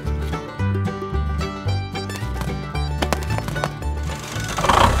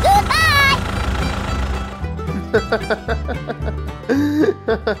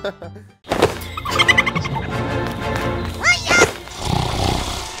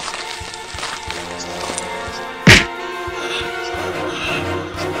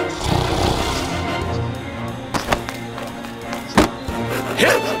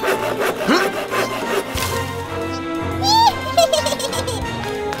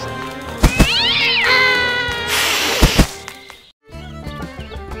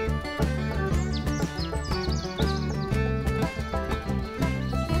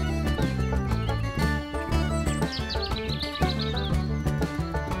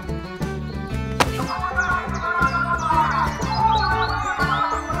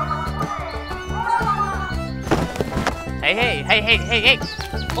 Hey.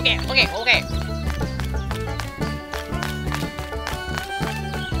 Okay.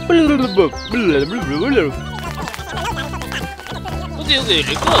 근데 여기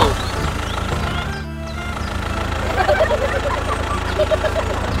내 거.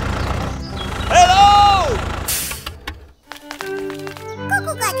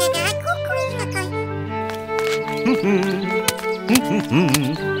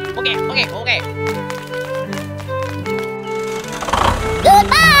 오케이, 오케이, 오케이.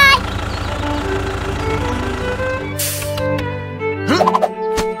 Goodbye!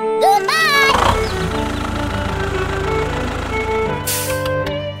 Goodbye!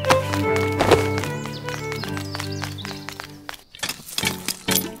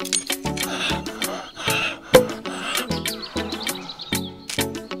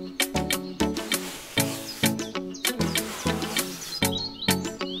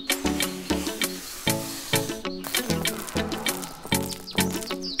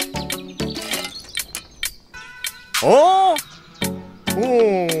 어?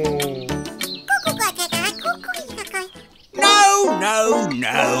 오. No, no,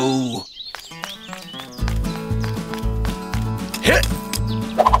 no. 헷!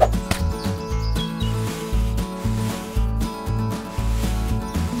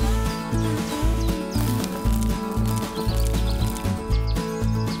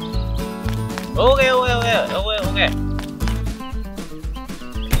 오케이, 오케이, 오케이, 오케이, 오케이.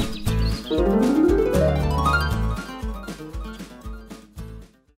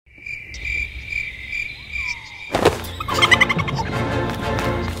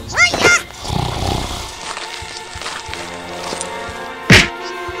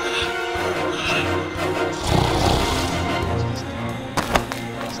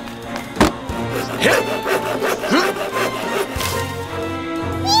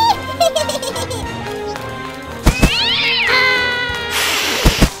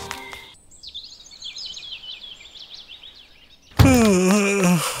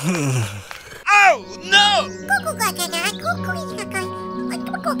 Oh, no!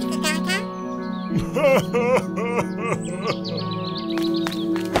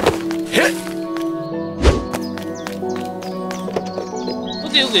 헷!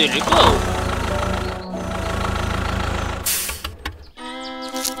 근데 여기 내 거.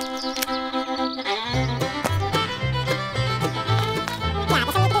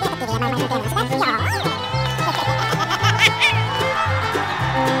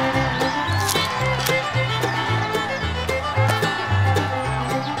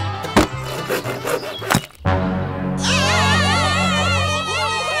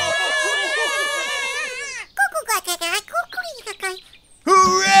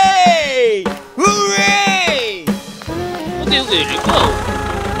 Hooray! Hooray! 근데 여기 내 거.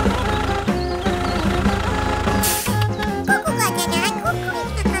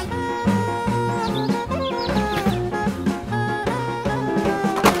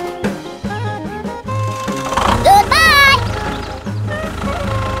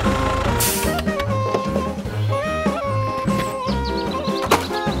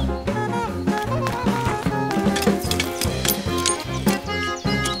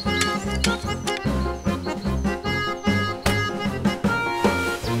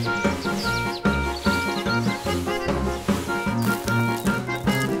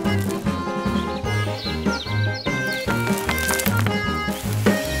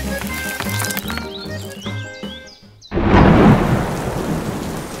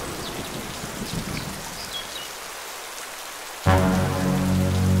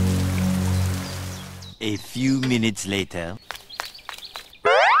 A few minutes later.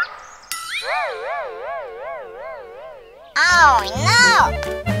 Oh no!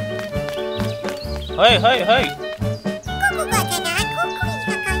 헤이, 헤이, 헤이.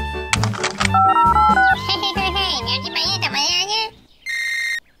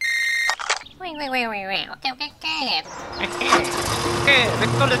 오케이,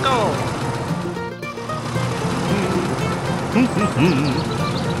 렛츠고, 렛츠고.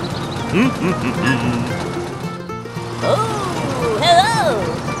 Oh, hello!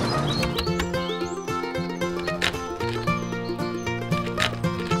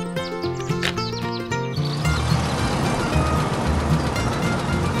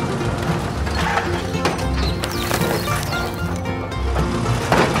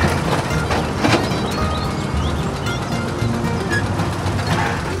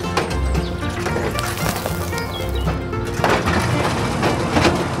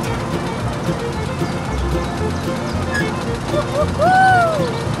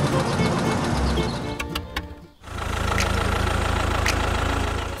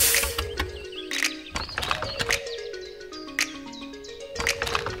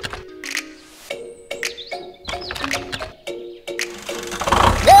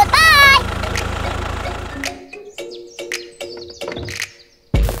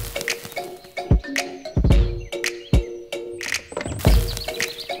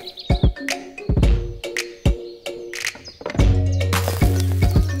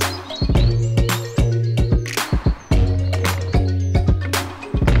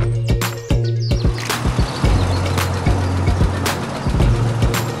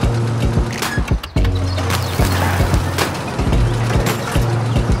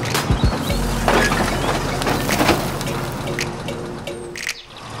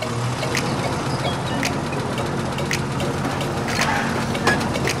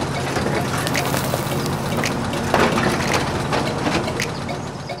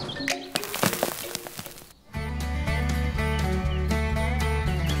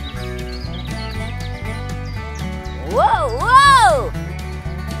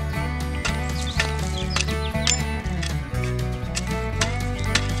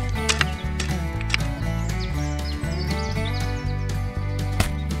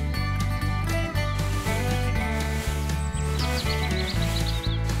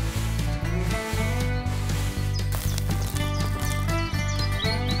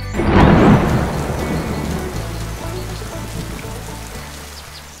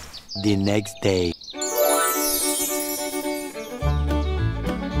 The next day.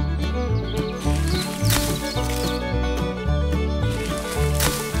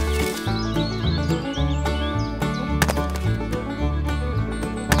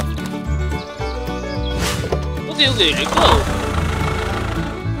 Okay, let's go.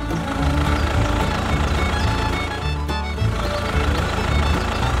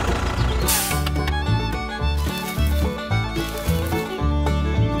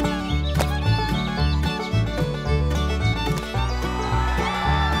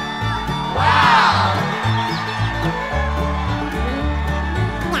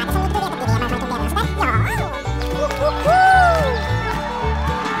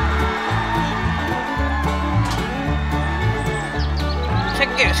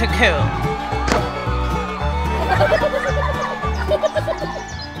 체크.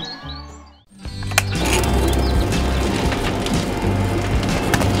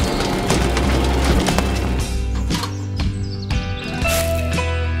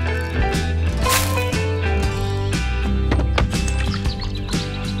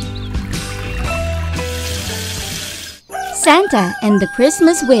 Santa and the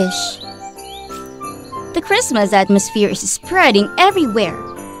Christmas Wish. The Christmas atmosphere is spreading everywhere.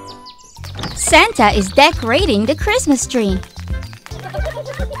 Santa is decorating the Christmas tree.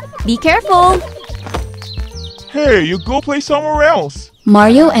 Be careful! Hey, you go play somewhere else.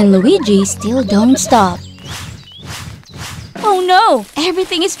 Mario and Luigi still don't stop. Oh no!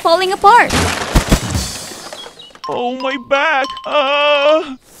 Everything is falling apart! Oh, my back.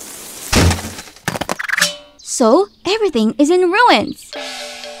 So, everything is in ruins.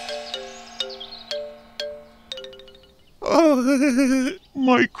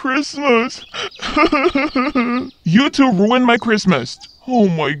 My Christmas. You two ruined my Christmas. Oh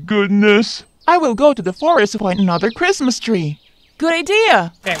my goodness. I will go to the forest to find another Christmas tree. Good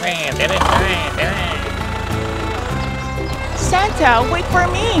idea. Santa, wait for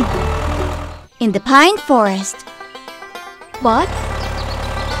me. In the pine forest. But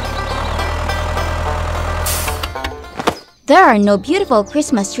there are no beautiful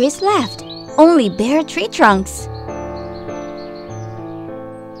Christmas trees left. Only bare tree trunks.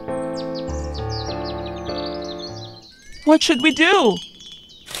 What should we do?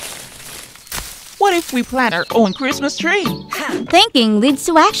 What if we plant our own Christmas tree? Thinking leads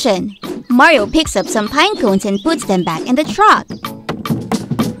to action. Mario picks up some pine cones and puts them back in the truck.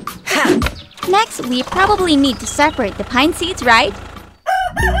 Next, we probably need to separate the pine seeds, right?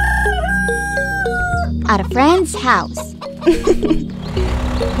 At a friend's house.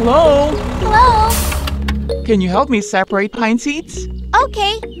 Hello? Hello? Can you help me separate pine seeds?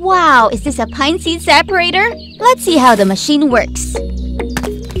 Okay. Wow, is this a pine seed separator? Let's see how the machine works.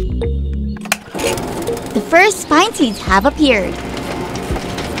 The first pine seeds have appeared.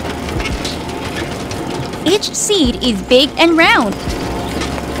 Each seed is big and round.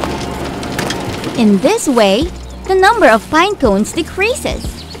 In this way, the number of pine cones decreases.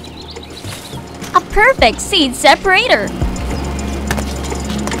 A perfect seed separator.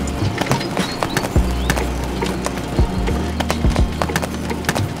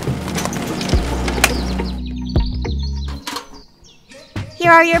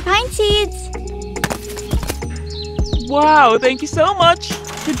 Here are your pine seeds. Wow, thank you so much.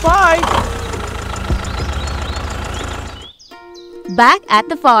 Goodbye. Back at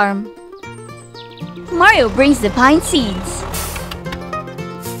the farm. Mario brings the pine seeds.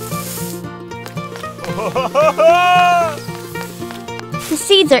 The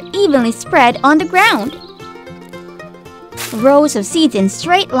seeds are evenly spread on the ground. Rows of seeds in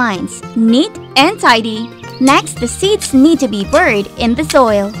straight lines, neat and tidy. Next, the seeds need to be buried in the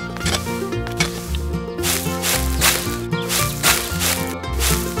soil.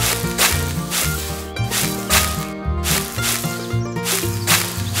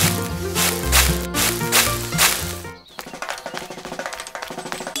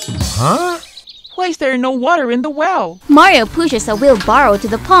 Huh? Why is there no water in the well? Mario pushes a wheelbarrow to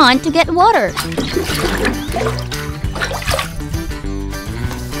the pond to get water.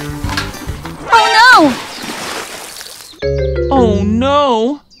 Oh no! Oh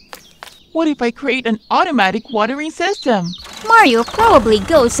no! What if I create an automatic watering system? Mario probably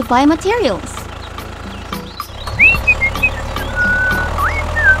goes to buy materials.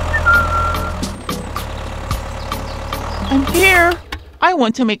 I'm here! I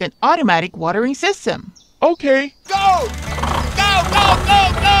want to make an automatic watering system. Okay. Go! Go, go,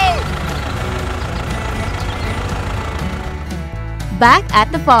 go, go! Back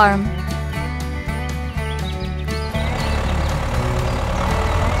at the farm.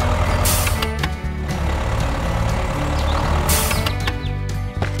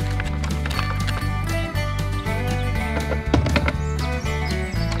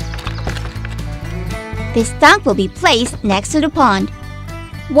 This tank will be placed next to the pond.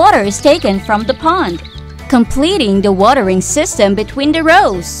 Water is taken from the pond, completing the watering system between the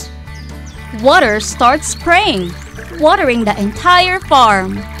rows. Water starts spraying, watering the entire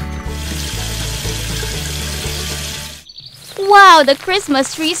farm. Wow, the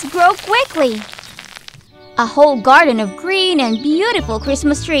Christmas trees grow quickly! A whole garden of green and beautiful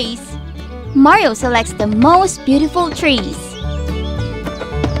Christmas trees. Mario selects the most beautiful trees.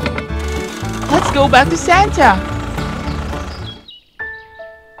 Let's go back to Santa.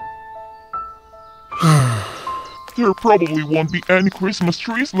 There probably won't be any Christmas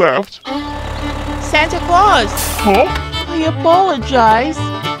trees left. Santa Claus, Huh? I apologize.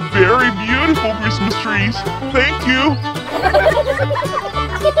 Very beautiful Christmas trees. Thank you.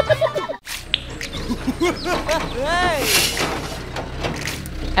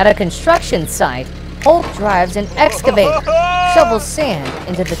 At a construction site, Hulk drives an excavator, shovels sand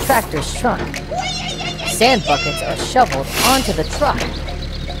into the tractor's trunk. Sand buckets are shoveled onto the truck.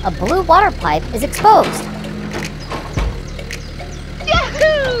 A blue water pipe is exposed.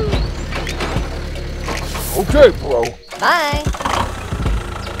 Okay, bro. Bye.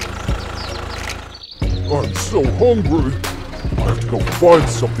 I'm so hungry. I have to go find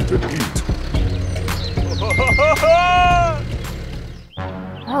something to eat.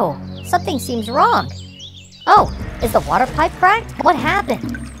 Oh, something seems wrong. Oh, is the water pipe cracked? What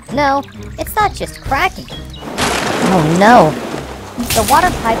happened? No, it's not just cracking. Oh no, the water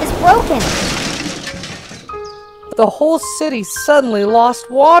pipe is broken. The whole city suddenly lost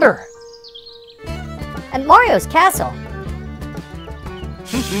water. At Mario's castle,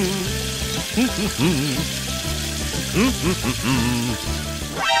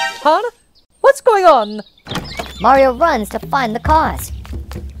 Huh? What's going on? Mario runs to find the cause.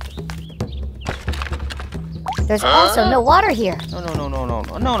 There's also no water here. No.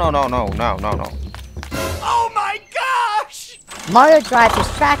 Oh my gosh! Mario drives his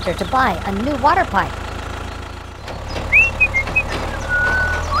tractor to buy a new water pipe.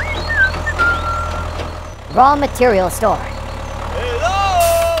 Raw material store.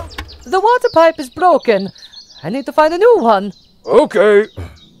 Hello! The water pipe is broken. I need to find a new one. Okay.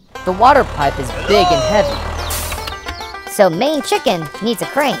 The water pipe is big and heavy. So Main Chicken needs a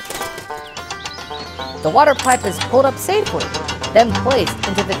crane. The water pipe is pulled up safely, then placed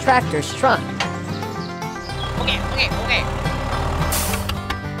into the tractor's trunk. Okay.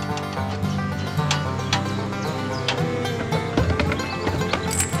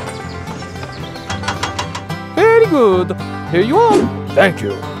 Very good. Here you are. Thank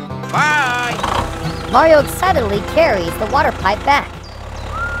you. Bye. Mario excitedly carries the water pipe back.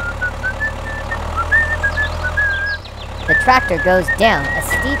 The tractor goes down a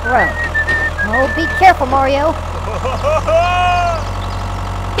steep road. Oh, be careful, Mario.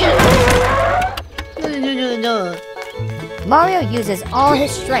 No. Mario uses all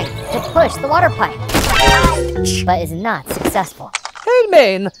his strength to push the water pipe, but is not successful. Hey,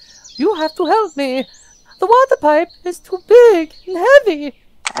 Main. You have to help me. The water pipe is too big and heavy.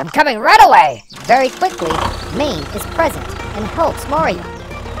 I'm coming right away. Very quickly, Main is present and helps Mario.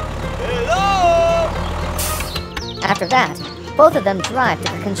 Hello! After that, both of them drive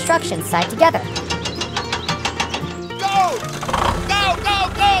to the construction site together. Go!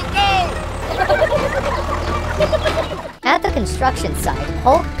 At the construction site,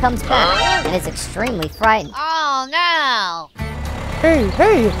 Hulk comes back and is extremely frightened. Oh no! Hey.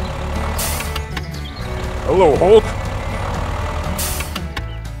 Hello, Hulk.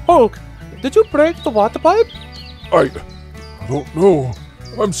 Hulk, did you break the water pipe? I don't know.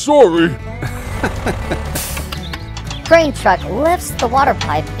 I'm sorry. Crane truck lifts the water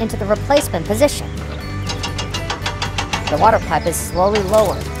pipe into the replacement position. The water pipe is slowly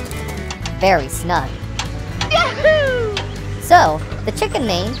lowered. Very snug. Yahoo! So, the chicken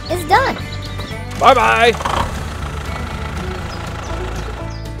main is done. Bye-bye.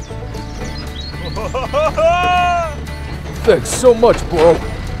 Thanks so much, bro.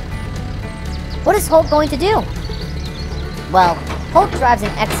 What is Hulk going to do? Well, Hulk drives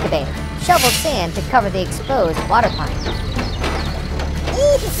an excavator, shovels sand to cover the exposed water pipe.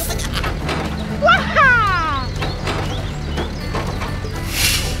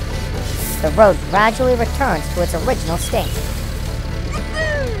 The road gradually returns to its original state.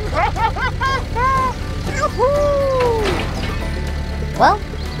 Well,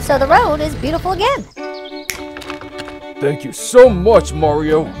 so the road is beautiful again. Thank you so much,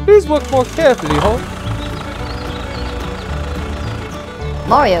 Mario. Please work more carefully, Hulk.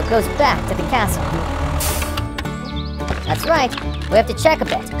 Mario goes back to the castle. That's right, we have to check a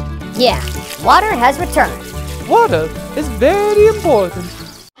bit. Yeah, water has returned. Water is very important.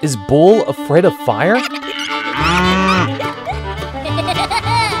 Is Bull afraid of fire?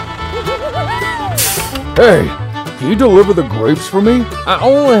 Hey, can you deliver the grapes for me? I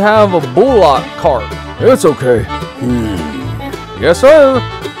only have a bullock cart. It's okay. Yes, sir.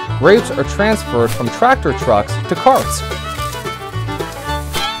 Grapes are transferred from tractor trucks to carts.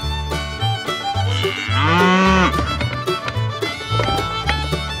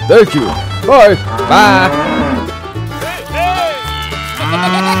 Thank you. Bye. Bye.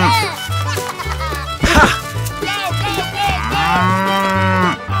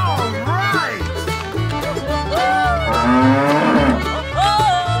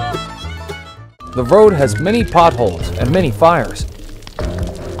 The road has many potholes and many fires.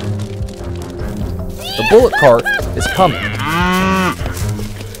 The bullet cart is coming.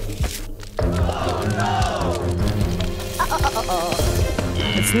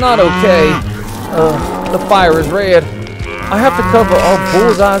 It's not okay. The fire is red. I have to cover all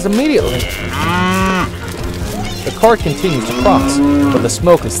bullseyes immediately. The cart continues to cross, but the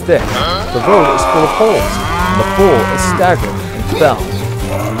smoke is thick. The road is full of holes, and the bull is staggered and fell.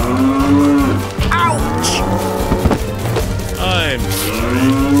 I'm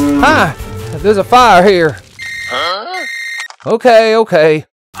sorry. Hi! There's a fire here. Huh? Okay.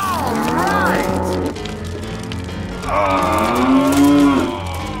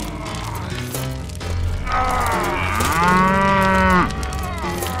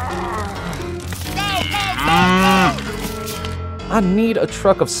 I need a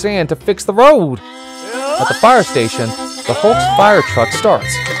truck of sand to fix the road. At the fire station, the Hulk's fire truck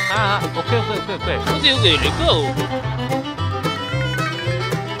starts. Okay. Let's go.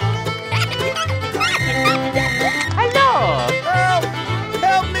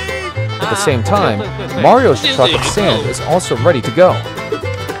 At the same time, Mario's truck of sand is also ready to go.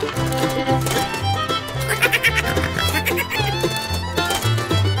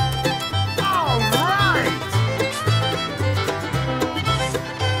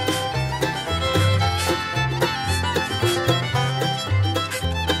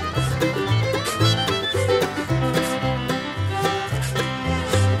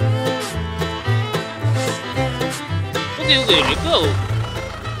 Okay, let's go.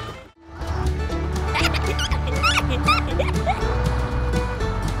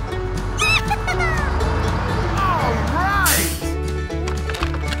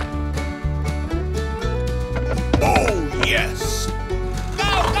 Oh, yes.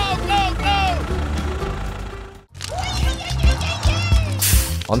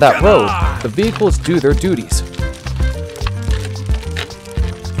 On that road, the vehicles do their duties.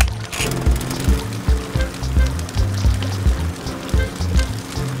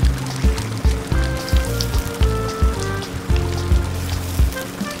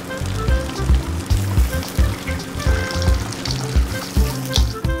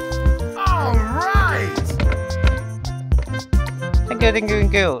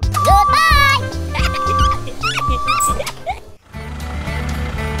 Thank you.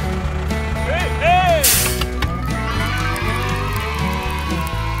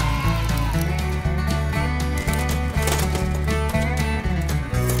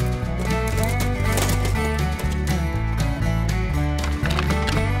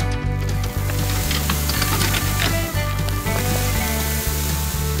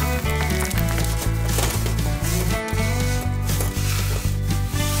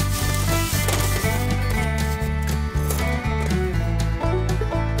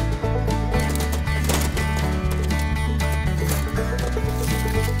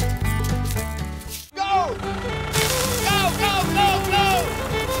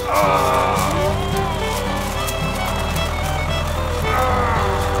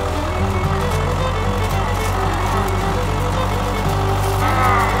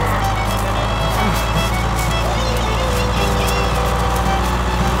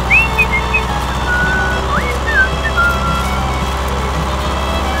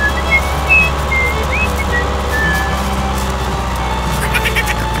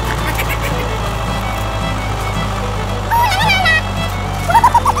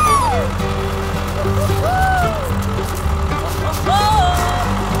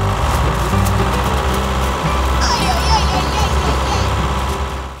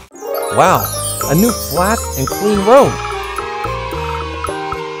 Wow, a new flat and clean road.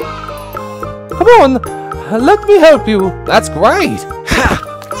 Come on, let me help you. That's great.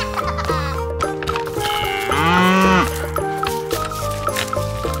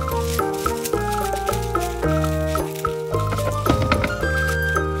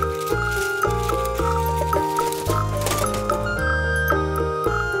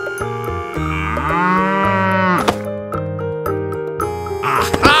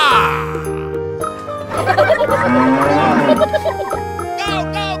 Aha!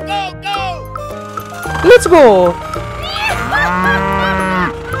 Let's go!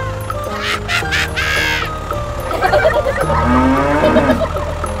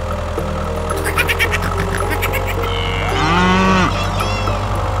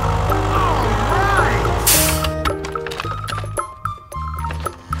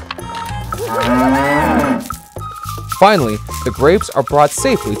 Finally, the grapes are brought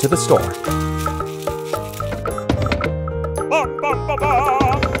safely to the store.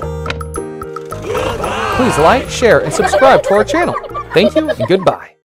 Please like, share, and subscribe to our channel. Thank you and goodbye.